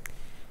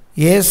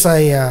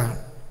ஏசாயா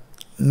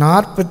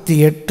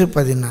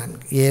 48:14.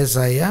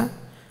 ஏசாயா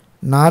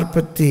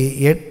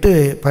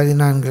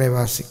 48:14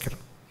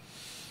 வாசிக்கிறோம்.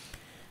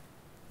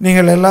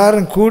 நீங்கள்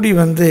எல்லாரும் கூடி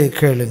வந்து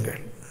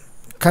கேளுங்கள்,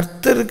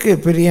 கர்த்தருக்கு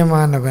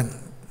பிரியமானவன்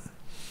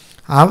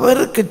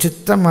அவருக்கு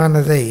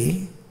சித்தமானதை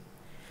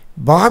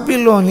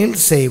பாபிலோனில்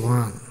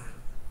செய்வான்.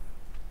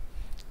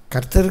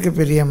 கர்த்தருக்கு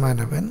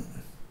பிரியமானவன்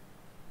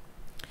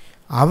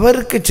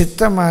அவருக்கு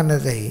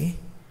சித்தமானதை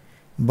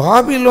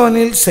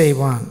பாபிலோனில்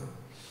செய்வான்.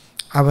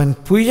 அவன்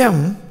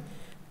புயம்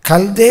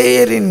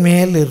கல்தேயரின்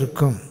மேல்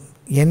இருக்கும்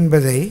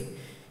என்பதை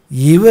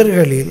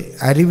இவர்களில்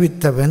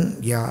அறிவித்தவன்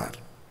யார்?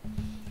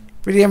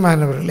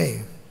 பிரியமானவர்களே,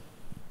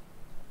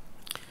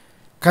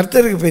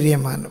 கர்த்தருக்கு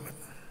பிரியமானவன்,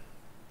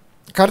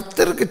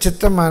 கர்த்தருக்கு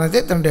சித்தமானதை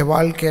தன்னுடைய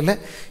வாழ்க்கையில்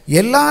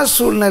எல்லா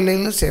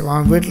சூழ்நிலையிலும் செய்வான்.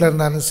 அவன் வீட்டில்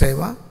இருந்தாலும்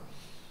செய்வான்,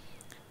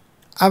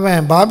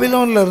 அவன்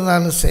பாபிலோனில்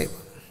இருந்தாலும்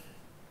செய்வான்.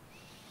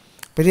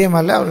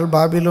 பிரியமல்ல, அவர்கள்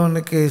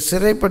பாபிலோனுக்கு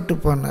சிறைப்பட்டு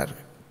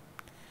போனார்கள்.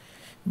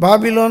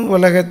 பாபிலோன்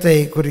உலகத்தை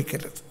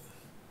குறிக்கிறது.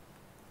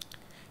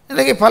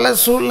 இன்றைக்கி பல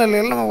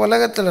சூழ்நிலைகள் நம்ம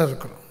உலகத்தில்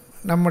இருக்கிறோம்.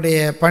 நம்முடைய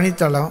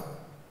பணித்தளம்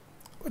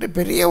ஒரு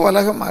பெரிய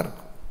உலகமாக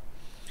இருக்கும்.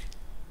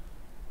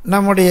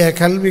 நம்முடைய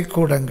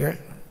கல்விக்கூடங்கள்,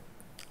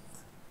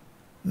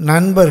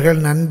 நண்பர்கள்,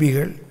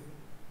 நண்பிகள்,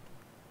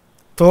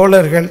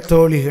 தோழர்கள்,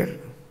 தோழிகள்,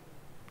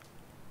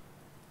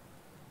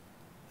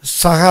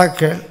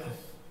 சகாக்கள்,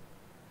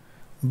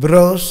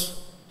 ப்ரோஸ்,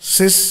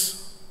 சிஸ்,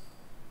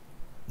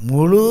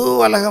 முழு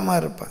உலகமாக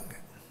இருப்பாங்க.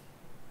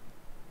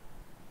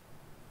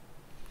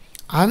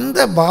 அந்த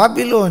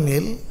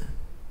பாபிலோனில்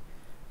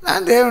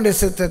நான் தேவனுடைய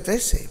சித்தத்தை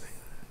செய்வேன்.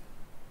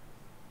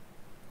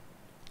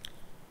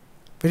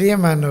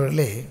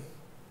 பிரியமானவர்களே,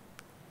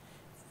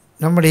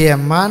 நம்முடைய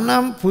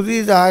மனம்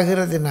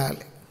புதிதாகிறதுனால,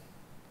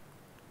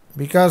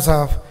 because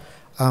of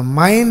a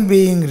mind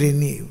being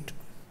ரினியூவ்ட்,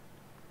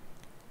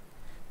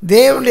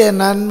 தேவனுடைய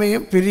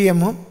நன்மையும்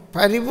பிரியமும்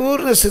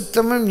பரிபூர்ண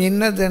சித்தமும்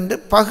இன்னதென்று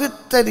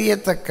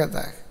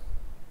பகுத்தறியத்தக்கதாக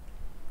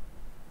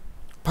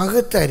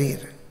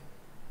பகுத்தறிகிற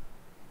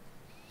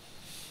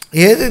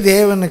எது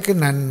தேவனுக்கு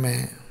நன்மை,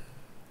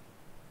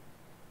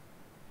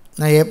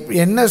 நான்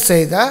என்ன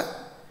செய்தால்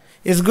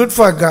இட்ஸ் குட்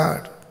ஃபார்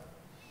காட்,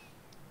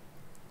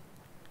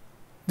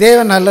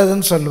 தேவன்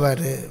நல்லதுன்னு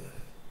சொல்லுவார்.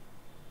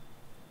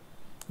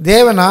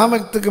 தேவ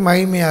நாமத்துக்கு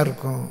மகிமையாக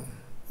இருக்கும்.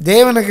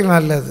 தேவனுக்கு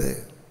நல்லது.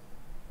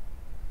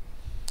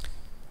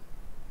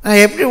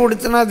 நான் எப்படி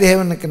உடுத்தினா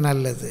தேவனுக்கு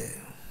நல்லது.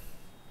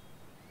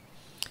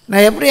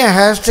 நான் எப்படி என்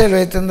ஹேர் ஸ்டைல்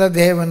வைத்திருந்தா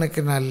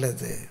தேவனுக்கு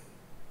நல்லது.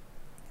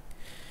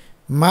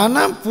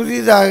 மனம்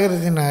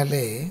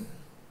புதிதாகிறதுனாலே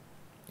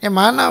என்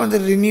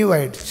மனம் ரினியூ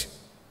ஆயிடுச்சு.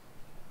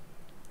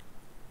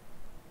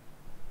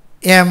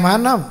 என்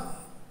மனம்,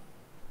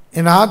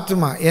 என்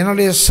ஆத்மா,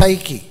 என்னுடைய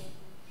சைக்கி,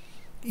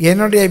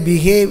 என்னுடைய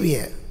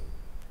behaviour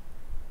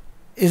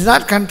is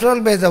not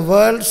control by the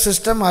world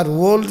system R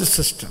old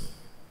system.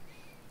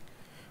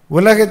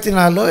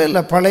 உலகத்தினாலோ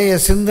இல்லை பழைய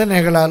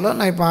சிந்தனைகளாலோ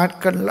நான் இப்போ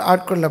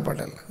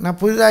ஆட்கொள்ளப்படலை. நான்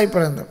புதிதாய்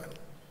பிறந்தவன்.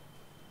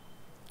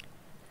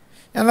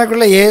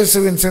 எனக்குள்ள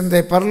இயேசுவின்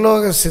சிந்தை,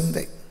 பரலோக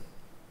சிந்தை,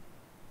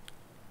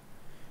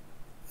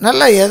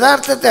 நல்ல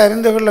யதார்த்தத்தை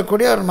அறிந்து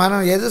கொள்ளக்கூடிய ஒரு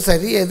மனம், எது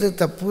சரி எது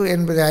தப்பு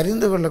என்பதை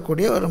அறிந்து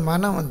கொள்ளக்கூடிய ஒரு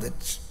மனம்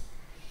வந்துடுச்சு.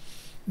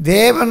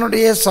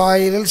 தேவனுடைய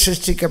சாயலில்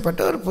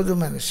சிருஷ்டிக்கப்பட்ட ஒரு புது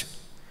மனுஷன்.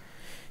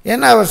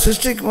 ஏன்னா அவர்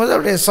சிருஷ்டிக்கும் போது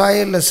அவருடைய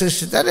சாயலில்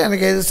சிருஷ்டித்தார்.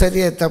 எனக்கு எது சரி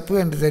எது தப்பு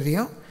என்று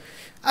தெரியும்.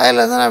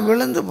 அதில் நான்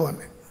விழுந்து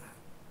போனேன்.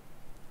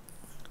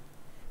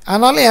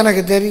 ஆனாலும்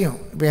எனக்கு தெரியும்,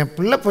 இப்போ என்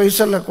பிள்ளை பொய்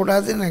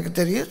சொல்லக்கூடாதுன்னு எனக்கு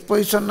தெரியும்.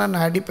 பொய் சொன்னால்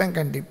நான் அடிப்பேன்,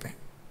 கண்டிப்பேன்.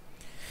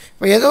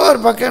 இப்போ ஏதோ ஒரு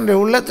பக்கம் என்னுடைய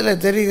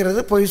உள்ளத்தில்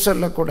தெரிகிறது, பொய்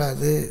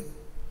சொல்லக்கூடாது,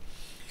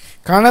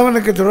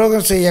 கணவனுக்கு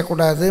துரோகம்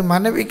செய்யக்கூடாது,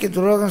 மனைவிக்கு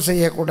துரோகம்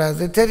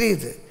செய்யக்கூடாது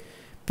தெரியுது.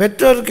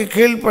 பெற்றோருக்கு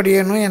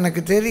கீழ்ப்படியணும்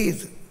எனக்கு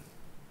தெரியுது.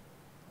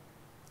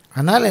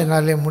 ஆனால்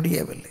என்னாலே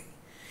முடியவில்லை.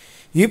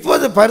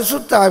 இப்போது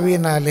பரிசுத்த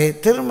ஆவியினாலே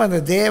திரும்ப அந்த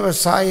தேவ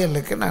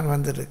சாயலுக்கு நான்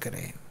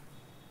வந்திருக்கிறேன்.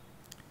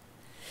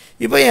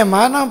 இப்போ என்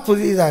மனம்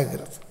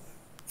புதிதாகிறது.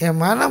 என்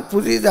மனம்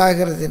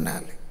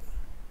புதிதாகிறதுனாலே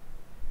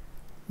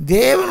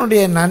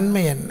தேவனுடைய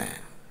நன்மை என்ன?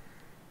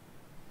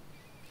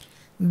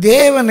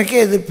 தேவனுக்கு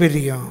எது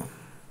பிரியம்?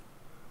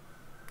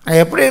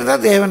 நான் எப்படி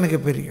இருந்தால் தேவனுக்கு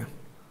பிரியம்?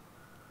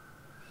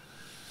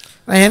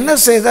 நான் என்ன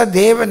செய்தால்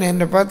தேவன்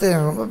என்னை பார்த்து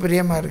ரொம்ப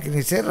பிரியமாக இருக்கு,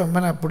 நீ சரி ரொம்ப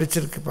நான்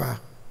பிடிச்சிருக்குப்பா,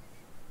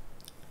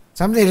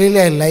 something really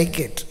I like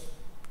it,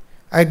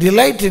 I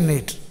delight in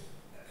it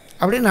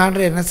அப்படின்னு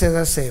ஆண்டவர் என்ன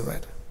செய்தால்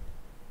செய்வார்.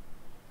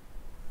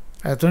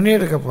 அது துணி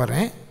எடுக்க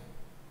போகிறேன்.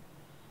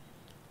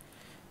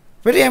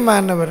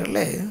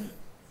 பிரியமானவர்களே,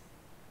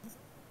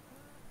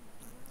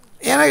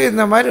 எனக்கு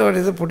இந்த மாதிரி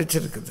ஒரு இது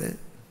பிடிச்சிருக்குது.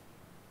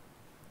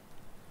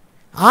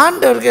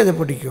 ஆண்டவருக்கு எது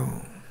பிடிக்கும்?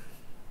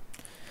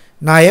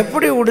 நான்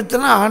எப்படி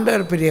உடுத்தினா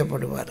ஆண்டவர்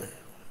பிரியப்படுவார்.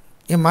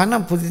 என்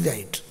மனம்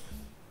புதிதாயிற்று.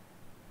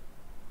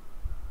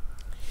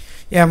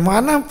 என்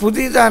மனம்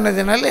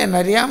புதிதானதுனால என்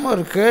அறியாமல்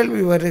ஒரு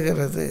கேள்வி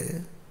வருகிறது.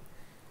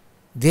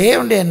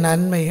 தேவனுடைய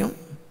நன்மையும்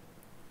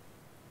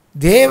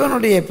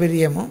தேவனுடைய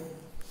பிரியமும்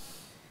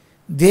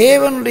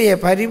தேவனுடைய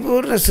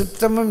பரிபூர்ண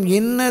சித்தமும்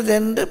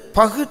இன்னதென்று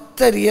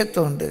பகுத்தறிய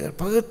தோன்றுகிறது.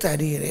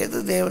 பகுத்தறிகிற எது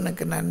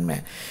தேவனுக்கு நன்மை,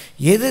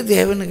 எது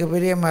தேவனுக்கு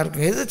பிரியமாக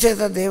இருக்கும், எது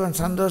செய்தால் தேவன்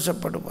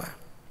சந்தோஷப்படுவார்,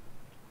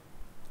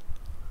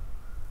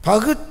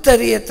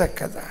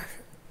 பகுத்தறியத்தக்கதாக.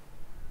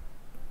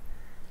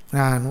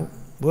 நான்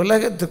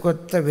உலகத்துக்கு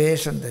ஒத்த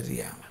வேஷம்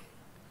தெரியாமல்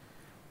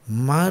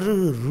மறு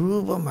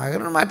ரூபமாக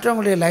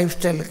மற்றவங்களுடைய லைஃப்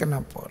ஸ்டைலுக்கு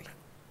நான் போகல.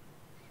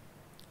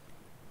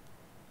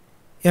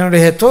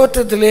 என்னுடைய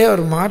தோற்றத்திலே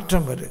ஒரு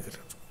மாற்றம் வருகிறது.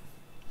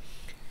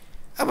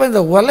 அப்போ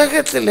இந்த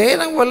உலகத்திலே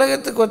நான்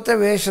உலகத்துக்கு ஒத்த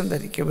வேஷம்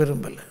தரிக்க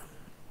விரும்பலை.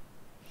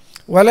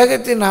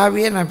 உலகத்தின்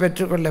ஆவியை நான்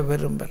பெற்றுக்கொள்ள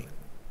விரும்பலை.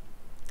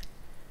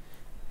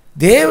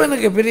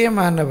 தேவனுக்கு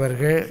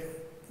பிரியமானவர்கள்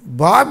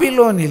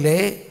பாபிலோனிலே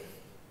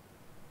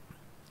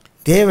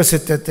தேவ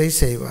சித்தத்தை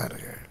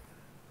செய்வார்கள்.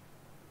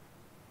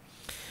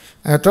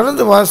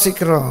 தொடர்ந்து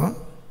வாசிக்கிறோம்,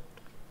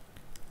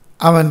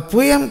 அவன்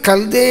புயம்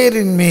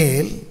கல்தேரின்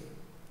மேல்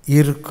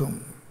இருக்கும்.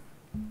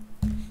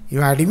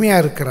 இவன்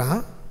அடிமையாக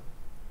இருக்கிறான்.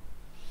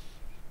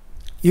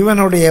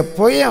 இவனுடைய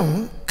புயம்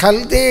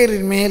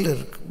கல்தேரின் மேல்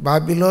இருக்கு.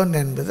 பாபிலோன்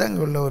என்பது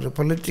அங்குள்ள ஒரு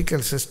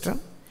பொலிட்டிக்கல் சிஸ்டம்.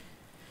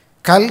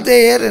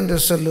 கல்தேயர் என்று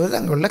சொல்லுவது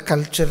அங்குள்ள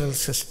கல்ச்சுரல்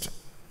சிஸ்டம்.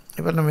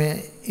 இப்போ நம்ம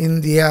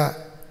இந்தியா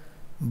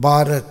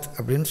பாரத்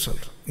அப்படின்னு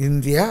சொல்கிறோம்.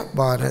 இந்தியா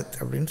பாரத்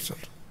அப்படின்னு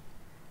சொல்கிறோம்.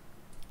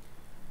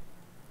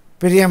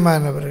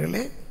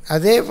 பிரியமானவர்களே,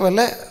 அதே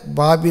போல்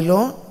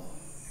பாபிலோன்,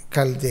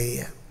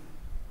 கல்தேயா,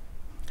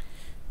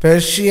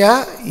 பெர்ஷியா,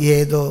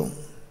 ஏதோம்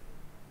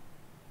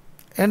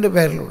ரெண்டு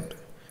பேர்கள் உண்டு.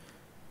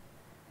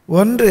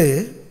 ஒன்று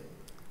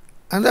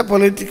அந்த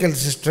பொலிட்டிக்கல்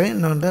சிஸ்டம்,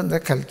 இன்னொன்று அந்த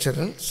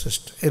கல்ச்சரல்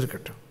சிஸ்டம்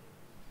இருக்கட்டும்.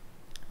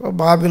 இப்போ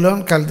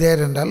பாபிலோன்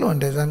கல்தேர் என்றாலும்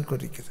ஒன்றை தான்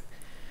குறிக்குது.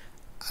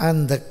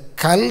 அந்த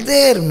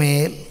கல்தேர்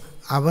மேல்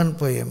அவன்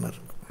புயம்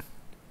இருக்கும்.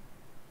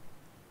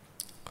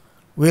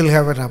 Will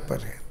have an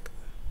upper hand.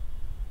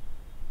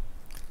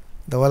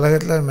 இந்த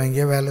உலகத்தில் நம்ம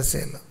எங்கேயோ வேலை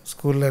செய்யலாம்,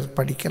 ஸ்கூலில்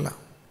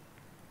படிக்கலாம்,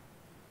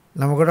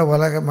 நம்ம கூட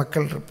உலக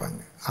மக்கள்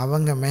இருப்பாங்க,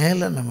 அவங்க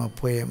மேலே நம்ம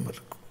புயம்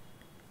இருக்கும்.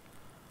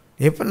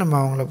 எப்போ நம்ம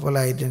அவங்கள போல்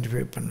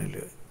ஐடென்டிஃபை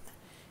பண்ணலையோ,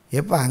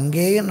 எப்போ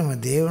அங்கேயும் நம்ம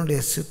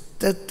தேவனுடைய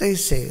சித்தத்தை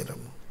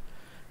செய்கிறோமோ,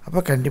 அப்போ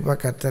கண்டிப்பாக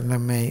கர்த்தர்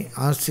நம்மை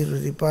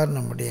ஆசீர்வதிப்பார்.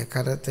 நம்முடைய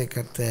கரத்தை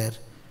கர்த்தர்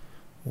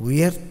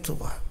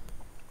உயர்த்துவார்.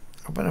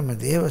 அப்போ நம்ம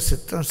தேவ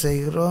சித்தம்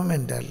செய்கிறோம்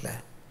என்றல்ல,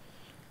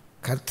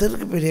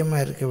 கர்த்தருக்கு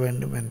பிரியமாக இருக்க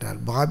வேண்டும் என்றால்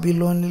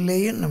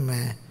பாபிலோனிலேயும் நம்ம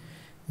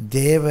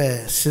தேவ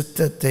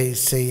சித்தத்தை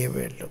செய்ய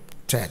வேண்டும்.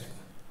 சரி,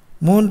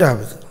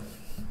 மூன்றாவது,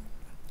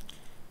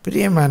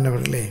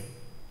 பிரியமானவர்களே,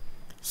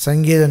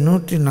 சங்கீதம்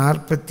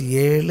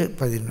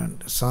 147:11,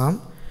 Psalm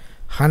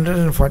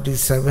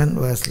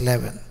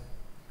 147:11,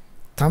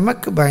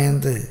 தமக்கு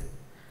பயந்து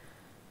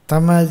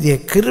தமது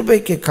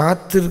கிருபைக்கு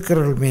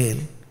காத்திருக்கிறவர்கள்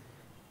மேல்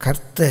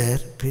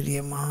கர்த்தர்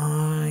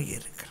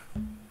பிரியமாயிருக்கிறார்.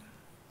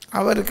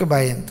 அவருக்கு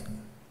பயந்து,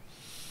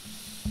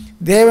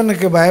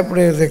 தேவனுக்கு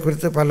பயப்படுவதை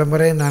குறித்து பல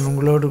முறை நான்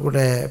உங்களோடு கூட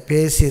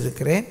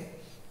பேசியிருக்கிறேன்.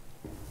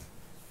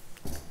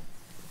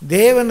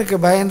 தேவனுக்கு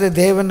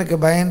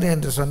பயந்து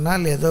என்று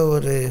சொன்னால் ஏதோ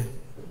ஒரு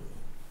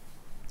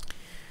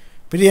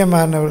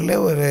பிரியமானவர்களே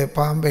ஒரு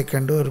பாம்பை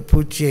கண்டு ஒரு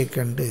பூச்சியை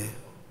கண்டு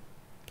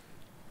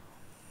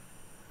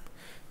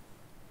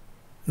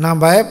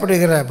நான்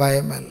பயப்படுகிற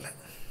பயம் அல்ல.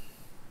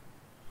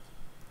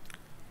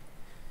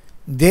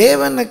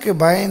 தேவனுக்கு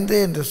பயந்து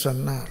என்று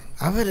சொன்னால்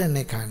அவர்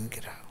என்னை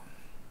காண்கிறார்,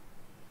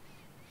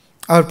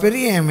 அவர்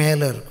பெரிய என்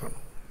மேலே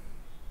இருக்கணும்,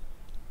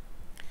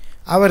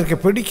 அவருக்கு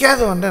பிடிக்காத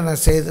ஒன்றை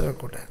நான்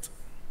செய்திடக்கூடாது.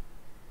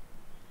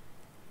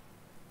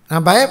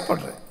 நான்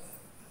பயப்படுறேன்,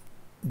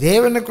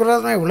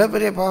 தேவனுக்குள்ளாத இவ்வளோ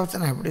பெரிய பாவத்தை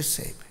நான் எப்படி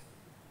செய்வேன்?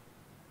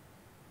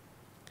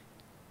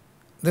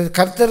 இந்த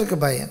கர்த்தருக்கு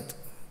பயந்து,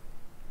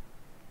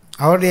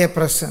 அவருடைய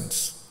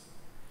பிரசன்ஸ்,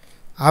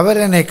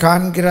 அவர் என்னை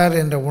காண்கிறார்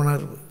என்ற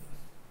உணர்வு,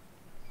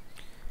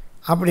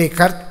 அப்படி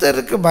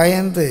கர்த்தருக்கு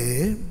பயந்து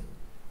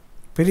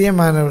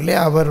பிரியமானவர்களே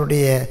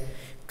அவருடைய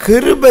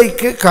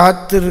கிருபைக்கு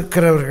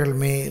காத்திருக்கிறவர்கள்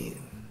மேல்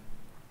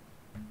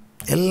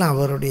எல்லாம்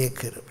அவருடைய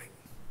கிருபை,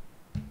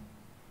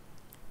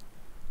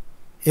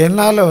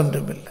 என்னால்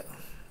ஒன்றுமில்லை,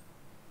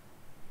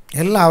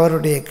 எல்லாம்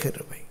அவருடைய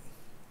கிருபை.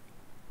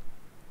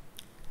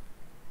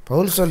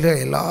 பவுல் சொல்ற,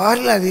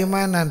 எல்லாரும்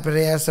அதிகமாக நான்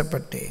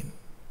பிரயாசப்பட்டேன்,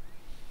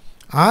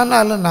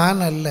 ஆனாலும்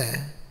நான் அல்ல,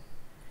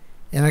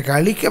 எனக்கு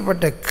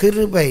அளிக்கப்பட்ட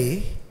கிருபை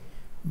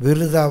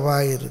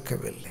விருதாவாக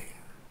இருக்கவில்லை.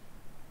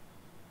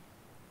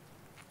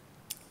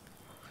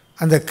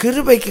 அந்த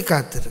கிருபைக்கு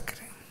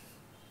காத்திருக்கிறேன்,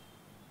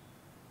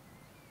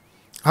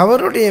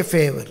 அவருடைய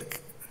ஃபேவருக்கு,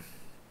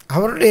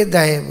 அவருடைய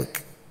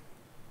தயவுக்கு,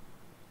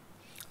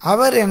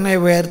 அவர் என்னை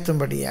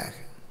உயர்த்தும்படியாக,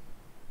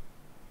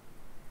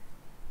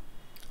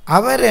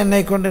 அவர்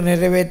என்னை கொண்டு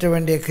நிறைவேற்ற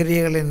வேண்டிய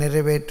கிரியைகளை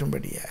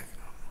நிறைவேற்றும்படியாக.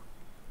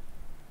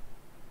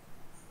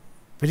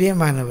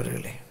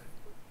 பிரியமானவர்களே,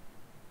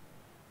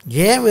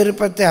 ஏன்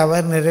விருப்பத்தை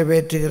அவர்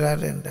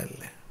நிறைவேற்றுகிறார்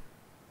என்றல்ல,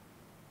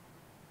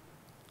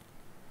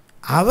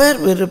 அவர்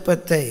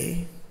விருப்பத்தை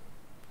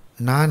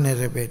நான்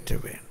நிறைவேற்ற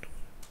வேண்டும்.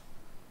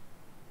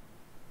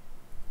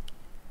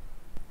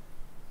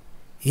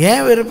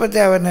 ஏன் விருப்பத்தை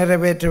அவர்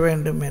நிறைவேற்ற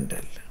வேண்டும்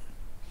என்றல்ல,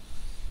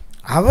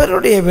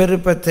 அவருடைய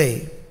விருப்பத்தை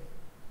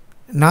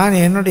நான்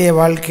என்னுடைய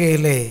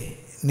வாழ்க்கையிலே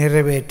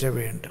நிறைவேற்ற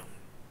வேண்டும்.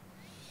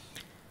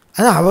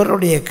 அது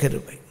அவருடைய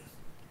கிருபை.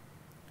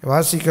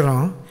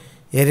 வாசிக்கிறோம்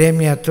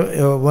எரேமியா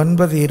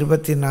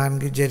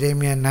 9:24,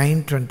 ஜெரேமியா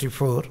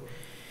 9:24,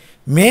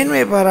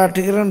 மேன்மை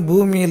பாராட்டுகிறவன்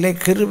பூமியிலே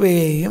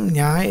கிருபையையும்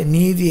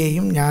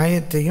நீதியையும்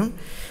நியாயத்தையும்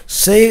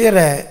செய்கிற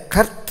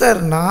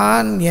கர்த்தர்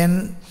நான்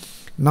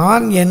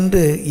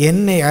என்று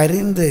என்னை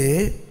அறிந்து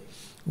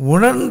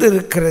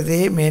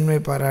உணர்ந்திருக்கிறதே மேன்மை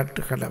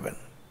பாராட்டு கடவன்.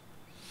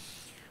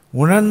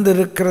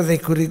 உணர்ந்திருக்கிறதை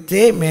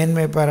குறித்தே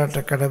மேன்மை பாராட்ட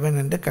கடவன்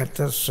என்று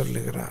கர்த்தர்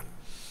சொல்லுகிறார்.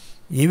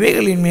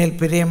 இவைகளின் மேல்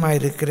பிரியமாக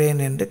இருக்கிறேன்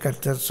என்று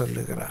கர்த்தர்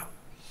சொல்லுகிறார்.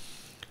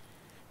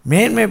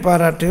 மேன்மை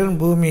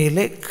பாராட்டுகிறவன்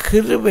பூமியிலே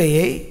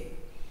கிருபையை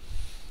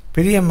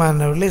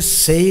பிரியமானவர்களை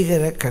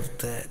செய்கிற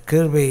கர்த்தர்,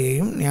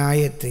 கிருபையையும்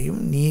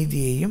நியாயத்தையும்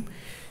நீதியையும்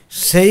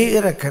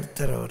செய்கிற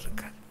கர்த்தர் அவர்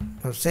இருக்கார்.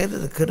 அவர்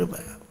செய்கிறது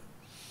கிருபை,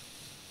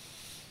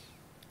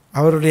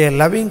 அவருடைய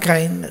லவ்விங்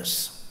கைண்ட்னஸ்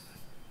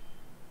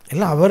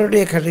எல்லாம்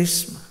அவருடைய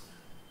கரிஸ்மா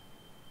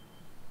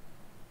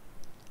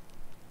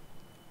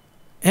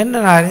என்று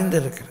நான்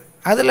அறிந்திருக்கிறேன்.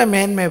 அதில்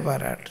மேன்மை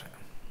பாராட்டுறேன்.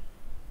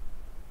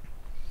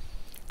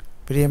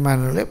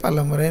 பிரியமானவர்களே,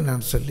 பல முறை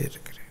நான்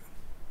சொல்லியிருக்கிறேன்.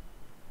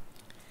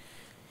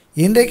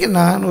 இன்றைக்கு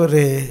நான்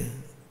ஒரு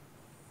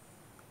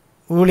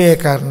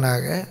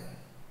ஊழியக்காரனாக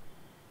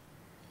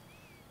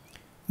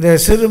இந்த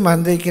சிறு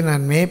மந்தைக்கு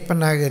நான்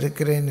மேய்ப்பனாக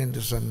இருக்கிறேன்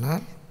என்று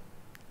சொன்னால்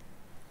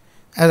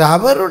அது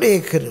அவருடைய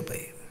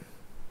கிருபை.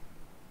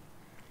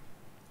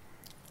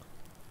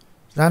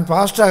 நான்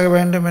பாஸ்டாக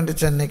வேண்டும் என்று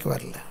சென்னைக்கு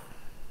வரல.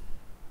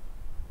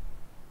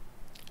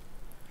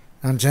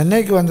 நான்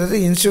சென்னைக்கு வந்தது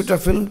இன்ஸ்டியூட்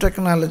ஆஃப் ஃபிலிம்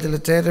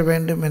டெக்னாலஜியில் சேர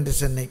வேண்டும் என்று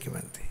சென்னைக்கு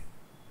வந்தேன்.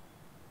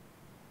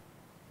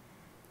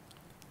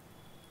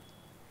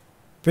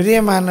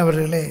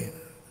 பிரியமானவர்களே,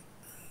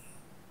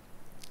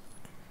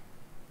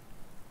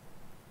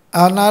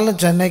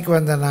 ஆனாலும் சென்னைக்கு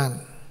வந்த நான்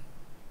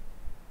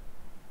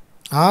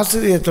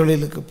ஆசிரியர்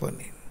தொழிலுக்கு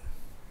போனேன்.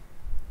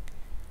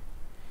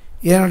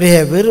 என்னுடைய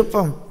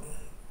விருப்பம்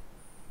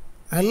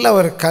நல்ல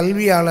ஒரு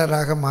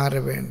கல்வியாளராக மாற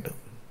வேண்டும்,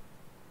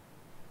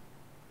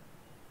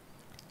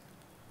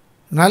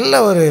 நல்ல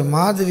ஒரு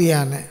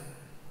மாதிரியான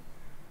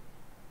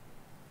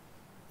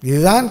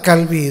இதுதான்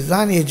கல்வி,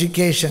 இதுதான்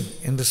எஜுகேஷன்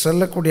என்று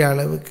சொல்லக்கூடிய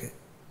அளவுக்கு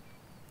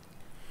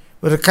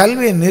ஒரு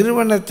கல்வி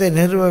நிறுவனத்தை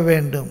நிறுவ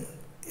வேண்டும்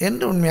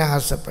என்று உண்மையாக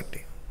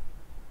ஆசைப்பட்டேன்.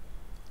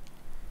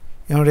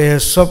 என்னுடைய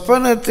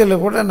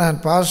சொப்பனத்தில் கூட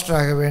நான் பாஸ்டர்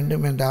ஆக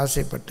வேண்டும் என்று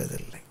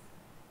ஆசைப்பட்டதில்லை.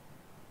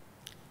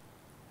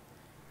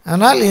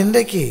 ஆனால்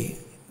இன்றைக்கு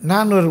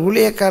நான் ஒரு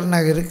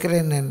ஊழியக்காரனாக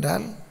இருக்கிறேன்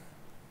என்றால்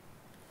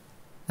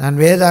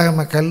நான்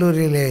வேதாகம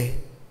கல்லூரியிலே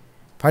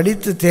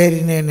படித்து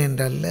தேறினேன்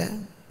என்றல்ல,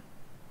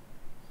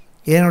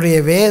 என்னுடைய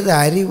வேத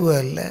அறிவு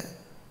அல்ல,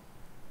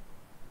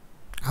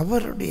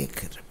 அவருடைய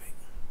கிருபை,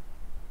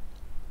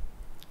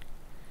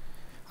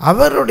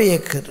 அவருடைய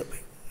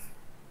கிருபை.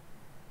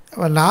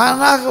 அவர்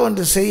நானாக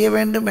ஒன்று செய்ய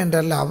வேண்டும்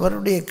என்றல்ல,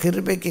 அவருடைய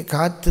கிருபைக்கு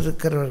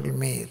காத்திருக்கிறவர்கள்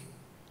மேல்,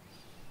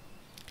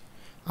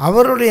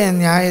 அவருடைய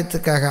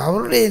நியாயத்துக்காக,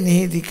 அவருடைய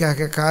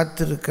நீதிக்காக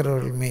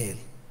காத்திருக்கிறவர்கள்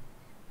மேல்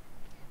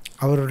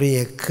அவருடைய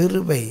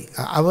கிருபை,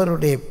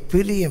 அவருடைய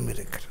பிரியம்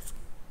இருக்கிறது.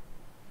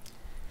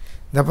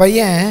 இந்த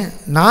பையன்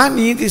நான்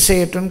நீதி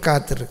செய்யட்டும்னு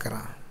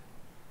காத்திருக்கிறான்.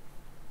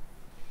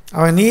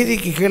 அவன்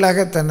நீதிக்கு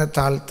கீழாக தன்னை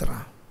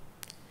தாழ்த்துறான்.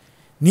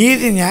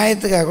 நீதி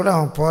நியாயத்துக்காக கூட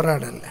அவன்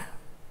போராடலை.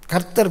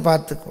 கர்த்தர்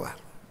பார்த்துக்குவார்.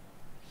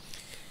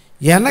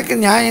 எனக்கு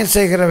நியாயம்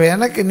செய்கிறவன்,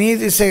 எனக்கு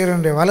நீதி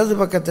செய்கிறவனுடைய வலது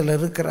பக்கத்தில்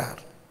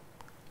இருக்கிறார்.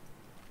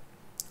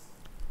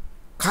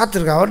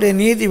 காத்திருக்க, அவருடைய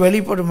நீதி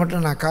வெளிப்படும்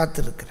மட்டும் நான்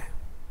காத்திருக்கிறேன்.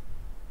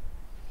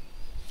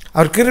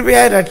 அவர்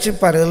கிருபையாக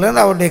ரட்சிப்பார்.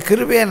 இதுலேருந்து அவருடைய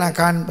கிருபையை நான்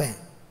காண்பேன்.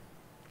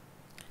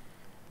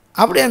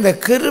 அப்படி அந்த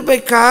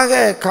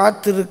கிருபைக்காக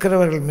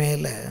காத்திருக்கிறவர்கள்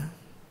மேலே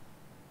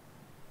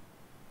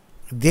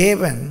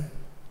தேவன்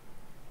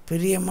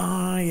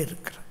பிரியமாக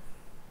இருக்கிறார்.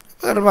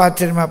 ரொம்ப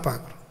ஆச்சரியமாக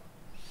பார்க்குறோம்.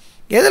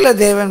 எதில்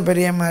தேவன்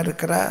பிரியமாக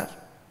இருக்கிறார்?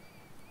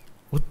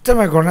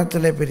 உத்தம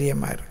குணத்தில்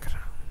பிரியமாக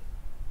இருக்கிறார்.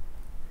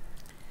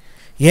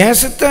 என்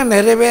சித்தம்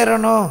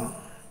நிறைவேறணும்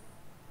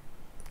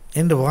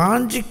என்று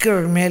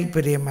வாஞ்சிக்கிறவர்கள் மேல்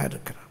பிரியமாக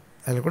இருக்கிறார்.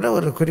 அதில் கூட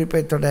ஒரு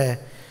குறிப்பை தொட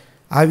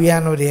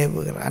ஆவியானவர்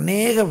ஏவுகிறார்.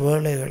 அநேக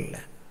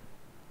வேளைகளில்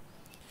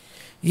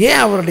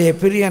ஏன் அவருடைய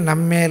பிரியம்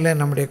நம்ம மேலே,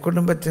 நம்முடைய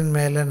குடும்பத்தின்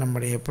மேலே,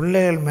 நம்முடைய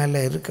பிள்ளைகள் மேலே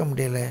இருக்க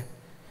முடியலை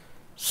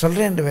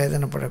சொல்கிறேன் என்று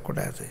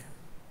வேதனைப்படக்கூடாது.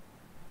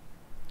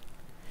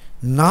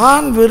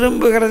 நான்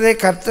விரும்புகிறதை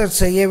கர்த்தர்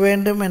செய்ய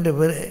வேண்டும் என்று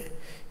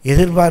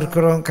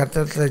எதிர்பார்க்கிறோம்,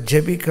 கர்த்தத்தில்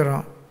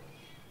ஜெபிக்கிறோம்.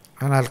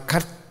 ஆனால்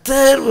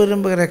கர்த்தர்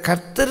விரும்புகிற,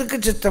 கர்த்தருக்கு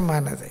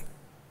சித்தமானதை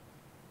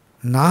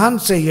நான்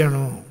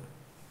செய்யணும்.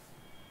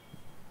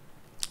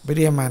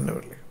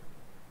 பிரியமானவர்களே,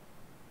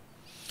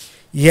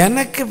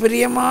 எனக்கு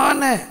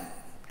பிரியமான,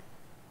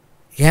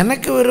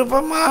 எனக்கு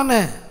விருப்பமான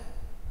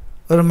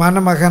ஒரு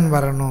மணமகன்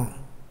வரணும்,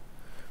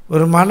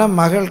 ஒரு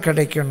மணமகள்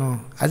கிடைக்கணும்.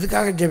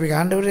 அதுக்காக ஜெபிக்க,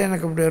 ஆண்டவரே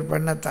எனக்கு இப்படி ஒரு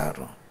பெண்ணை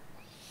தாரும்,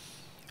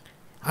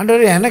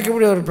 ஆண்டவரே எனக்கு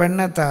இப்படி ஒரு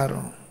பெண்ணை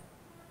தாரும்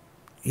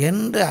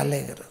என்று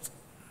அலைகிறது.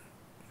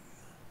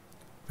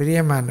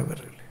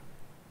 பிரியமானவர்களே,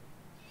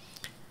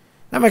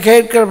 நம்ம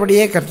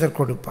கேட்கிறபடியே கர்த்தர்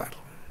கொடுப்பார்.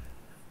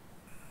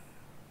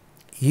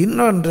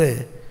 இன்னொன்று,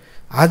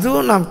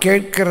 அதுவும் நாம்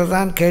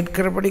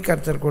கேட்கிறபடி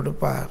கர்த்தர்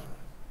கொடுப்பார்.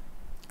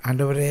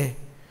 ஆண்டவரே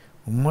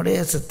உம்முடைய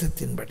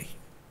சித்தத்தின்படி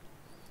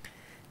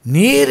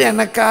நீர்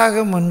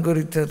எனக்காக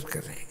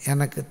முன்குறித்திருக்கிறதை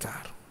எனக்கு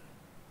தாரும்.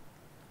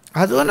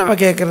 அதுவும் நம்ம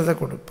கேட்குறத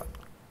கொடுப்பார்.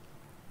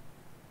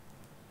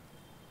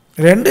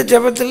 ரெண்டு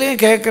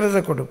ஜெபத்திலையும்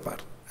கேட்குறத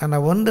கொடுப்பார்.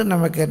 ஆனால் ஒன்று,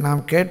 நமக்கு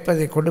நாம்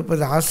கேட்பதை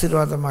கொடுப்பது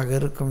ஆசீர்வாதமாக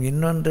இருக்கும்.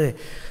 இன்னொன்று,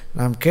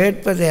 நாம்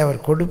கேட்பதை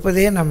அவர்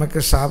கொடுப்பதே நமக்கு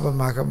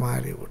சாபமாக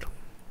மாறிவிடும்.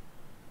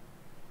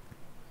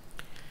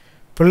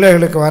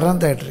 பிள்ளைகளுக்கு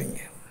வரம் தேடுறீங்க,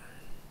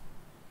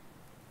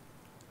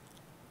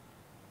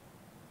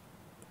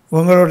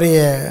 உங்களுடைய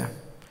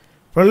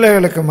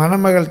பிள்ளைகளுக்கு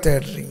மணமகள்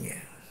தேடுறீங்க.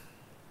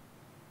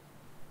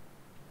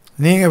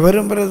 நீங்கள்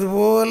விரும்புகிறது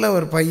போல்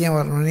ஒரு பையன்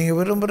வரணும், நீங்கள்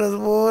விரும்புகிறது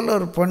போல்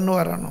ஒரு பொண்ணு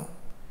வரணும்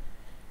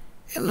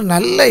என்று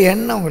நல்ல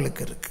எண்ணம்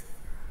உங்களுக்கு இருக்குது.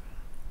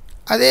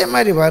 அதே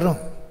மாதிரி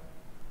வரும்.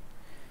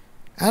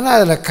 ஆனால்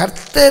அதில்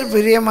கர்த்தர்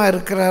பிரியமாக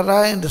இருக்கிறாரா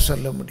என்று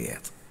சொல்ல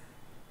முடியாது.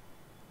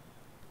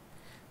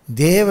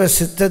 தேவ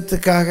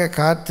சித்தத்துக்காக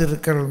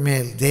காத்திருக்கிற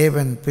மேல்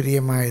தேவன்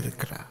பிரியமாக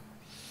இருக்கிறார்.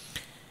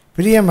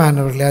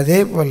 பிரியமானவர்களே, அதே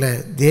போல்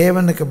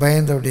தேவனுக்கு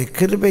பயந்தவருடைய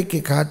கிருபைக்கு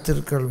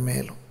காத்திருக்கிற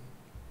மேலும்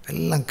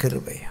எல்லாம்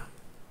கிருபையா.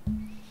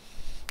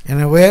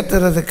 என்னை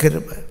உயர்த்துறது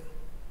கிருபை,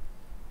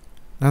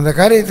 அந்த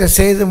காரியத்தை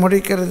செய்து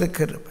முடிக்கிறது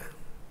கிருபை.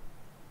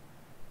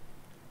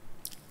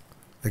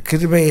 இந்த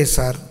கிருபையை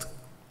சார்ந்து,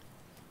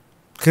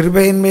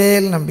 கிருபையின்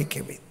மேல்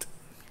நம்பிக்கை வைத்து,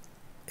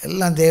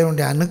 எல்லாம்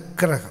தேவனுடைய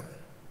அனுக்கிரகம்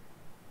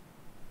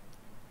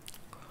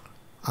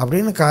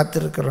அப்படின்னு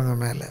காத்திருக்கிறவங்க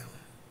மேலே,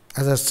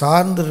 அதை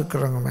சார்ந்து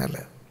இருக்கிறவங்க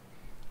மேலே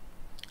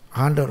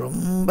ஆண்டவர்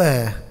ரொம்ப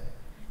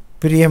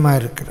பிரியமாக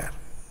இருக்கிறார்.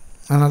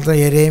 அதனால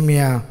தான்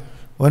எரேமியா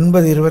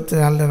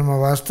 9:24 நம்ம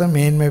வாஸ்தவம்,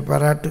 மேன்மை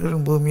பாராட்டுகிற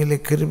பூமியில்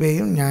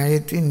கிருபையும்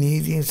நியாயத்தையும்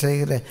நீதியும்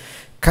செய்கிற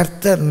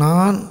கர்த்தர்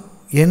நான்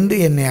என்று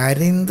என்னை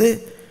அறிந்து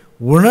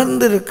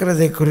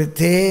உணர்ந்திருக்கிறதை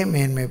குறித்தே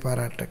மேன்மை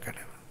பாராட்ட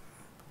கடவுள்.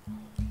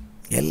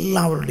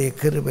 எல்லாம் அவருடைய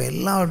கிருபை,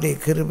 எல்லாம் அவருடைய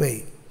கிருபை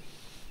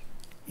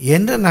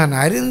என்று நான்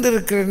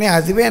அறிந்திருக்கிறேனே,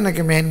 அதுவே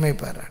எனக்கு மேன்மை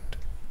பாராட்டு.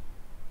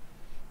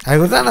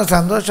 அதுதான் நான்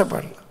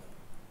சந்தோஷப்படலாம்.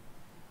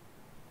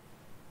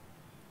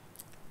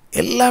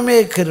 எல்லாமே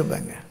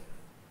கிருபைங்க.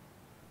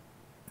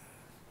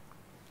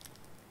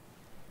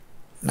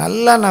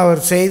 நல்லா நான்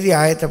ஒரு செய்தி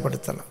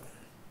ஆயத்தப்படுத்தலாம்.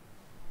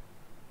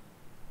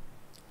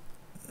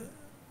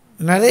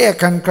 நிறைய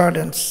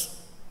கன்கார்டன்ஸ்,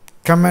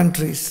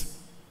 கமெண்ட்ரிஸ்,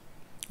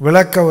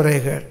 விளக்க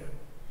உரைகள்,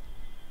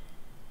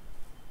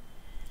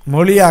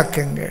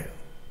 மொழியாக்கங்கள்,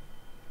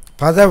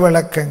 பத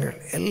விளக்கங்கள்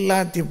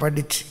எல்லாத்தையும்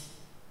படித்து,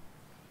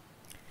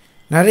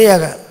 நிறைய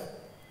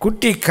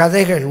குட்டி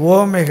கதைகள்,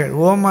 ஓமைகள்,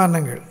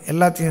 ஓமானங்கள்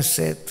எல்லாத்தையும்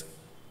சேர்த்து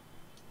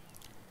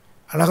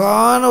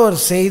அழகான ஒரு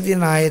செய்தி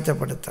நான்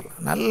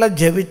ஆயத்தப்படுத்தலாம். நல்லா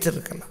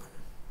ஜெபிச்சிருக்கலாம்.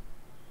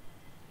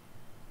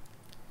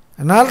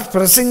 ஆனால்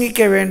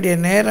பிரசங்கிக்க வேண்டிய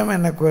நேரம்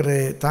எனக்கு ஒரு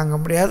தாங்க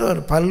முடியாத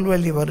ஒரு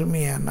பல்வலி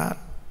வறுமையானால்,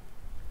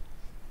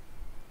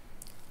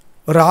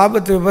 ஒரு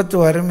ஆபத்து விபத்து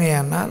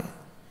வறுமையானால்,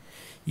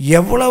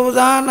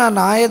 எவ்வளவுதான்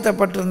நான்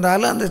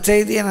ஆயத்தப்பட்டிருந்தாலும் அந்த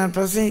செய்தியை நான்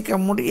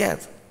பிரசங்கிக்க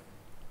முடியாது.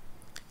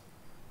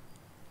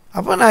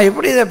 அப்போ நான்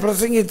எப்படி இதை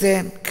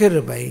பிரசங்கித்தேன்?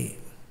 கிருபை.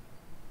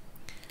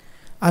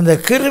 அந்த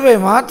கிருபை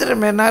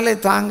மாத்திரம் என்னாலே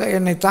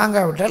என்னை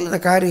தாங்காவிட்டால் இந்த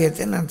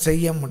காரியத்தை நான்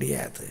செய்ய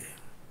முடியாது.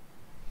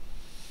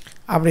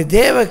 அப்படி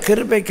தேவ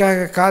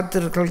கிருபைக்காக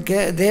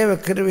தேவ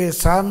கிருபையை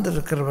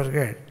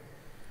சார்ந்திருக்கிறவர்கள்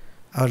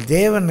அவர்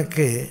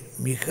தேவனுக்கு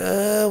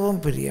மிகவும்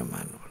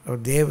பிரியமானவர்.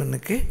 அவர்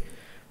தேவனுக்கு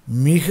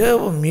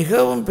மிகவும்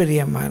மிகவும்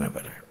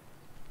பிரியமானவர்கள்.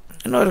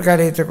 இன்னொரு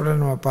காரியத்தை கூட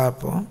நம்ம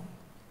பார்ப்போம்.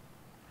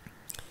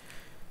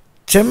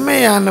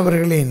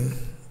 செம்மையானவர்களின்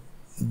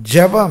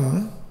ஜெபம்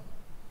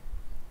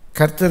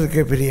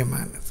கர்த்தருக்கு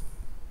பிரியமானது.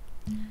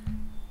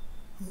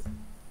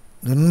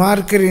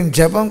 துன்மார்க்கரின்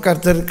ஜெபம்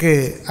கர்த்தருக்கு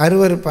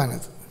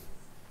அருவருப்பானது.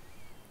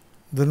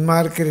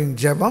 துன்மார்க்கரின்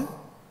ஜெபம்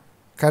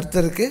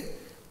கர்த்தருக்கு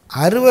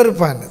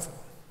அருவருப்பானது.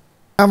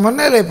 நாம்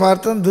முன்னாலே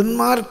பார்த்தோம்,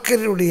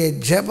 துன்மார்க்கருடைய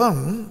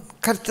ஜெபம்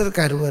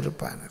கர்த்தருக்கு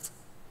அருவருப்பானது.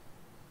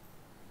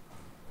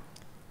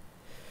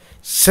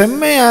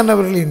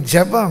 செம்மையானவர்களின்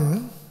ஜெபம்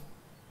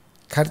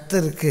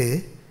கர்த்தருக்கு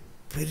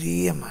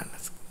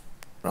பிரியமானது.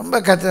 ரொம்ப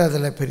கர்த்தர்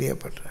அதில்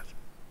பிரியப்படுறார்.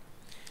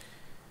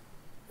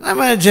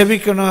 நம்ம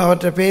ஜெபிக்கணும்,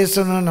 அவர்கிட்ட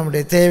பேசணும்,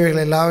 நம்முடைய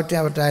தேவைகள்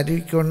எல்லாவற்றையும் அவர்கிட்ட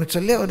அறிவிக்கணும்னு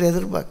சொல்லி அவர்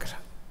எதிர்பார்க்குறார்.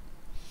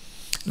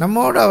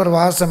 நம்மோடு அவர்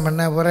வாசம்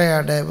பண்ண,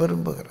 உரையாட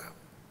விரும்புகிறார்.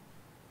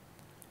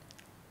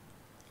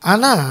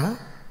 ஆனால்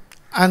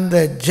அந்த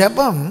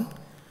ஜெபம்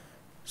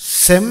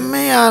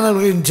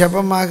செம்மையானவர்களின்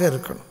ஜெபமாக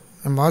இருக்கணும்.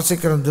 நம்ம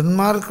வாசிக்கிறோம்,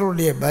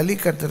 துன்மார்க்கருடைய பலி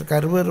கர்த்தருக்கு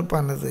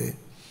அருவருப்பானது,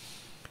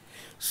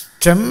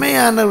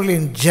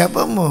 செம்மையானவர்களின்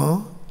ஜெபமும்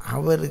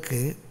அவருக்கு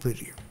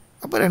பிரியும்.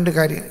 அப்போ ரெண்டு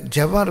காரியம்,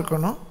 ஜெபம்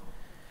இருக்கணும்,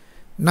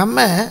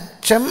 நம்ம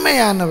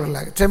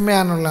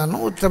செம்மையானவர்களான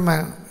உத்தம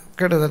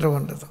கிட்டத்தட்ட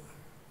ஒன்று தான்,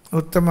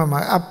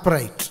 உத்தமமாக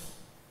அப்ரைட்.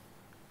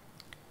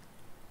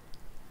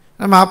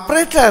 நம்ம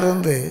அப்ரைட்டாக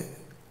இருந்து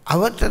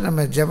அவற்றை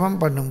நம்ம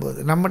ஜெபம் பண்ணும்போது,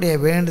 நம்முடைய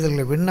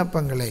வேண்டுதல்களை,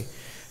 விண்ணப்பங்களை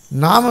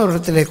நாம் ஒரு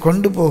இடத்துல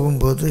கொண்டு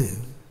போகும்போது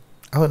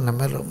அவர்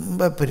நம்ம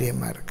ரொம்ப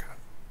பிரியமாக இருக்கார்.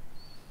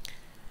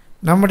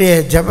 நம்முடைய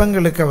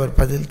ஜெபங்களுக்கு அவர்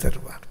பதில்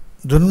தருவார்.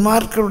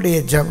 துன்மார்க்கருடைய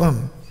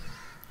ஜெபம்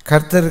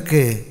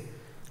கர்த்தருக்கு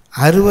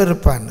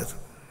அருவருப்பானது.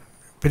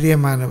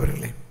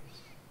 பிரியமானவர்களே,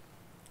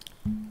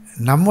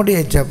 நம்முடைய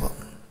ஜெபம்,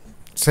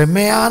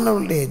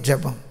 செம்மையானவருடைய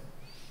ஜெபம்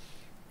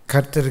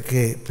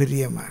கர்த்தருக்கு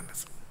பிரியமானது.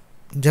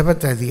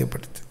 ஜெபத்தை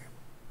அதிகப்படுத்துங்க.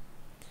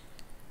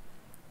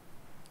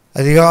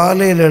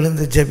 அதிகாலையில்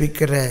எழுந்து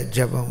ஜெபிக்கிற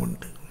ஜெபம்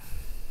உண்டு,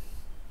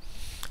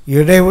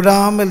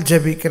 இடைவிடாமல்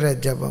ஜெபிக்கிற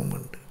ஜெபம்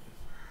உண்டு,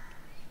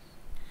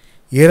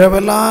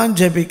 இரவெல்லாம்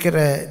ஜெபிக்கிற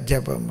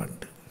ஜெபம்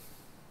உண்டு,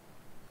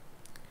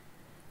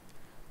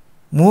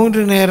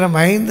 3 நேரம்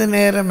 5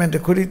 நேரம் என்று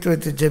குறித்து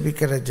வைத்து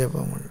ஜெபிக்கிற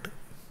ஜெபம் உண்டு,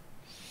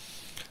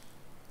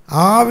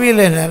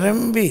 ஆவியில்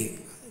நிரம்பி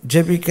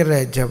ஜெபிக்கிற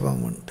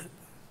ஜெபம் உண்டு.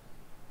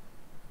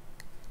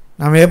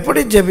 நாம்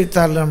எப்படி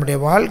ஜெபித்தாலும் நம்முடைய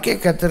வாழ்க்கை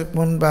கர்த்தருக்கு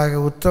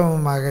முன்பாக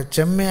உத்தமமாக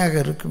செம்மையாக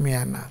இருக்குமே.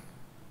 ஆனால்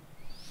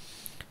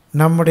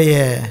நம்முடைய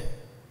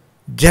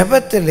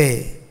ஜெபத்திலே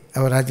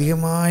அவர்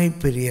அதிகமாய்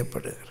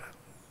பிரியப்படுகிறார்.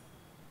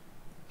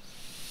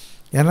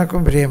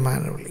 எனக்கும்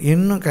பிரியமானவர்கள்,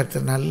 இன்னும்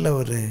கர்த்தர் நல்ல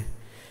ஒரு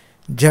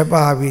ஜெப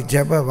ஆவி,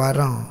 ஜெப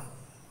வரம்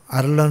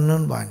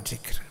அருளணும்னு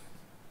வாஞ்சிக்கிறேன்.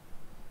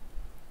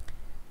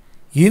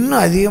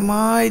 இன்னும்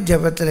அதிகமாய்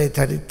ஜெபத்தில்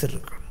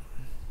தரித்திருக்கணும்,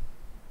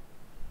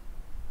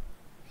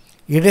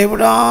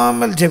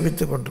 இடைவிடாமல்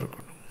ஜெபித்து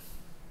கொண்டிருக்கணும்,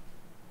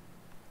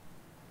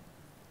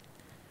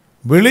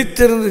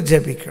 விழித்திருந்து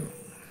ஜெபிக்கணும்,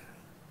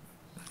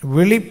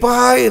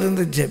 விழிப்பாக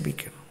இருந்து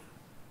ஜெபிக்கணும்.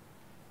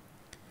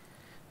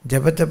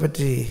 ஜெபத்தை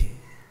பற்றி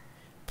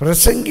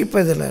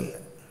பிரசங்கிப்பதில் அல்ல,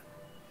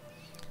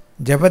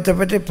 ஜெபத்தை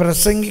பற்றி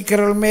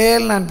பிரசங்கிக்கிறவர்கள்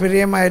மேல் நான்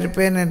பிரியமாக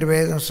இருப்பேன் என்று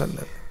வேதம்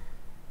சொல்லல.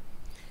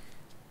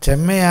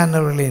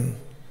 செம்மையானவர்களின்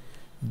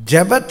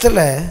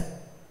ஜெபத்தில்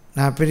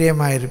நான்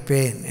பிரியமாக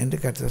இருப்பேன் என்று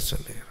கர்த்தர்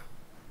சொல்லுகிறார்.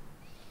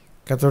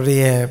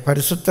 கர்த்தருடைய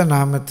பரிசுத்த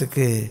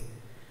நாமத்துக்கு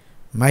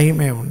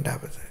மகிமை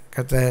உண்டாவது.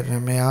 கர்த்தர்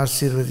நம்மை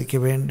ஆசீர்வதிக்க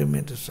வேண்டும்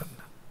என்று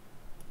சொன்னார்.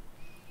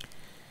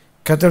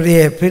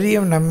 கர்த்தருடைய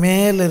பிரியம்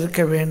நம்மேல்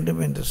இருக்க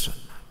வேண்டும் என்று சொன்னார்.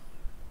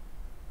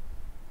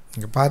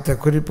 இங்கே பார்த்த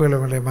குறிப்புகளை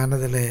உங்களுடைய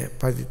மனதில்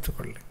பதித்து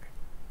கொள்ளுங்கள்.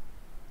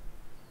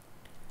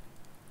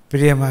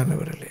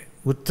 பிரியமானவர்களே,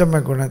 உத்தம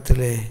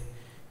குணத்திலே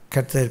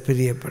கர்த்தர்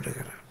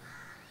பிரியப்படுகிறார்.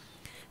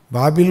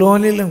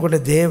 பாபிலோனிலும் கூட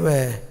தேவ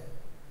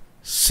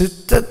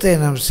சித்தத்தை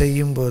நாம்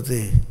செய்யும்போது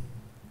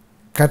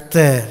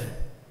கர்த்தர்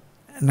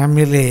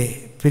நம்மிலே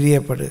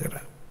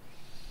பிரியப்படுகிறார்.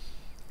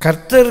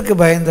 கர்த்தருக்கு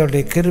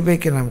பயந்தவருடைய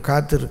கிருபைக்கு நாம்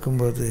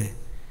காத்திருக்கும்போது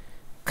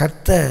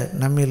கர்த்தர்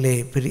நம்மிலே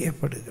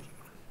பிரியப்படுகிறார்.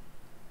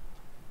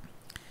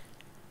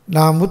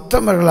 நாம்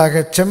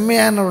உத்தமர்களாக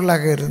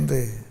செம்மையானவர்களாக இருந்து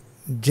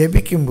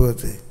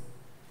ஜெபிக்கும்போது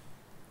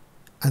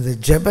அந்த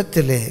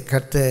ஜெபத்திலே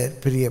கர்த்தர்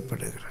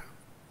பிரியப்படுகிறார்.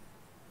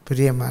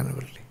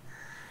 பிரியமானவர்களே,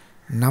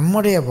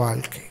 நம்முடைய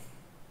வாழ்க்கை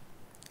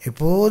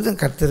எப்போதும்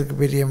கர்த்தருக்கு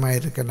பிரியமாக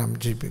இருக்க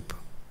நாம்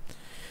ஜெபிப்போம்.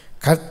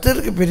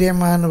 கர்த்தருக்கு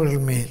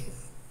பிரியமானவர்கள் மேல்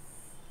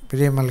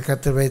பிரியமல்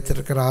கர்த்தர்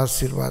வைத்திருக்கிற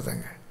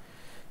ஆசீர்வாதங்கள்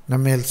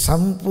நம்மேல்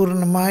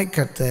சம்பூர்ணமாய்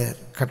கர்த்தர்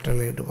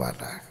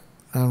கட்டளையிடுவாராக.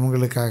 நான்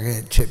உங்களுக்காக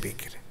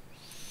ஜெபிக்கிறேன்.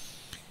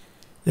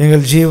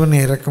 எங்கள் ஜீவனை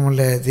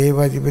இரக்கமுள்ள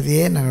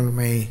தேவாதிபதியே,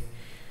 நாங்கள்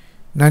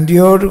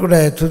நன்றியோடு கூட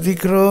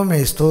துதிக்கிறோம்,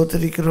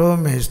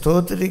 ஸ்தோத்திரிக்கிறோம்,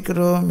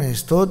 ஸ்தோத்திரிக்கிறோம்,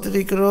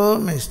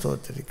 ஸ்தோத்திரிக்கிறோம்,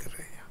 ஸ்தோத்திரிக்கிறோம்.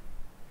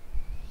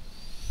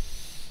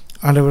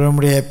 ஆண்டவர்,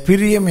 உம்முடைய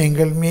பிரியம்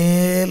எங்கள்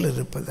மேல்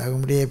இருப்பதாக,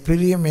 உம்முடைய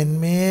பிரியம் என்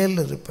மேல்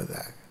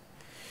இருப்பதாக.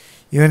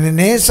 இவன்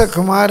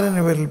நேசகுமாரன்,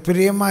 இவர்கள்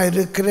பிரியமாக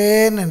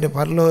இருக்கிறேன் என்று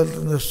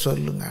பரலோகத்திலிருந்து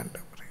சொல்லுங்க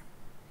ஆண்டவரே.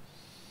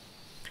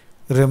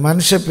 ஒரு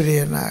மனுஷ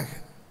பிரியனாக,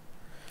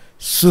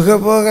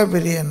 சுகபோக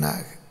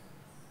பிரியனாக,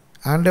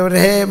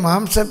 ஆண்டவரே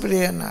மாம்ச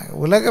பிரியனாக,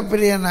 உலக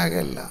பிரியனாக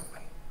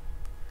இல்லாமல்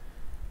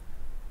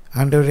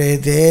ஆண்டவரே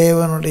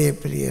தேவனுடைய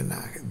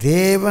பிரியனாக,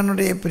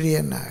 தேவனுடைய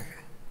பிரியனாக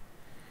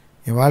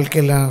என்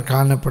வாழ்க்கையில் நான்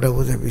காணப்பட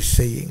உதவி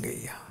செய்யுங்க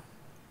ஐயா.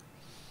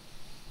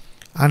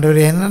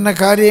 ஆண்டவரே, என்னென்ன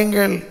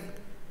காரியங்கள்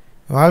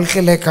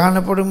வாழ்க்கையில்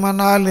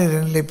காணப்படுமானால்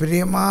என்னிலே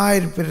பிரியமாக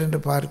இருப்பீர் என்று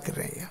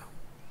பார்க்கிறேன் ஐயா.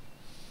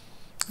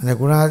 அந்த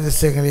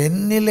குணாதிசயங்கள்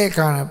என்னிலே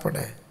காணப்பட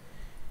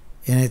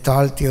என்னை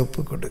தாழ்த்தி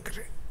ஒப்பு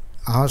கொடுக்கிறேன்.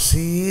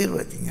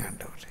 ஆசீர்வதிங்க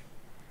ஆண்டவரே,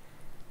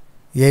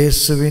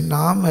 இயேசுவின்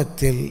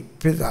நாமத்தில்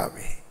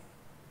பிதாவே,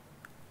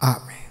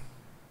 ஆமென்.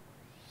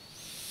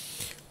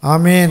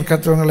 ஆமென்.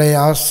 கர்த்தர் உங்களை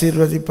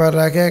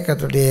ஆசீர்வதிப்பாராக.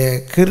 கர்த்தருடைய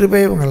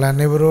கிருபை உங்கள்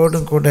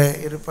அனைவரோடும் கூட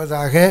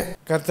இருப்பதாக.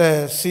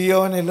 கர்த்தர்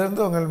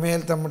சீயோனிலிருந்து உங்கள்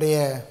மேல் தம்முடைய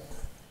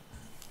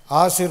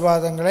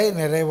ஆசீர்வாதங்களை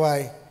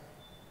நிறைவாய்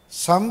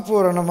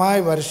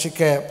சம்பூரணமாய்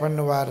வருஷிக்க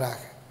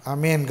பண்ணுவாராக.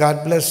 ஆமென். God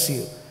bless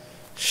you.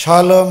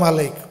 Shalom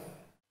Alaikum.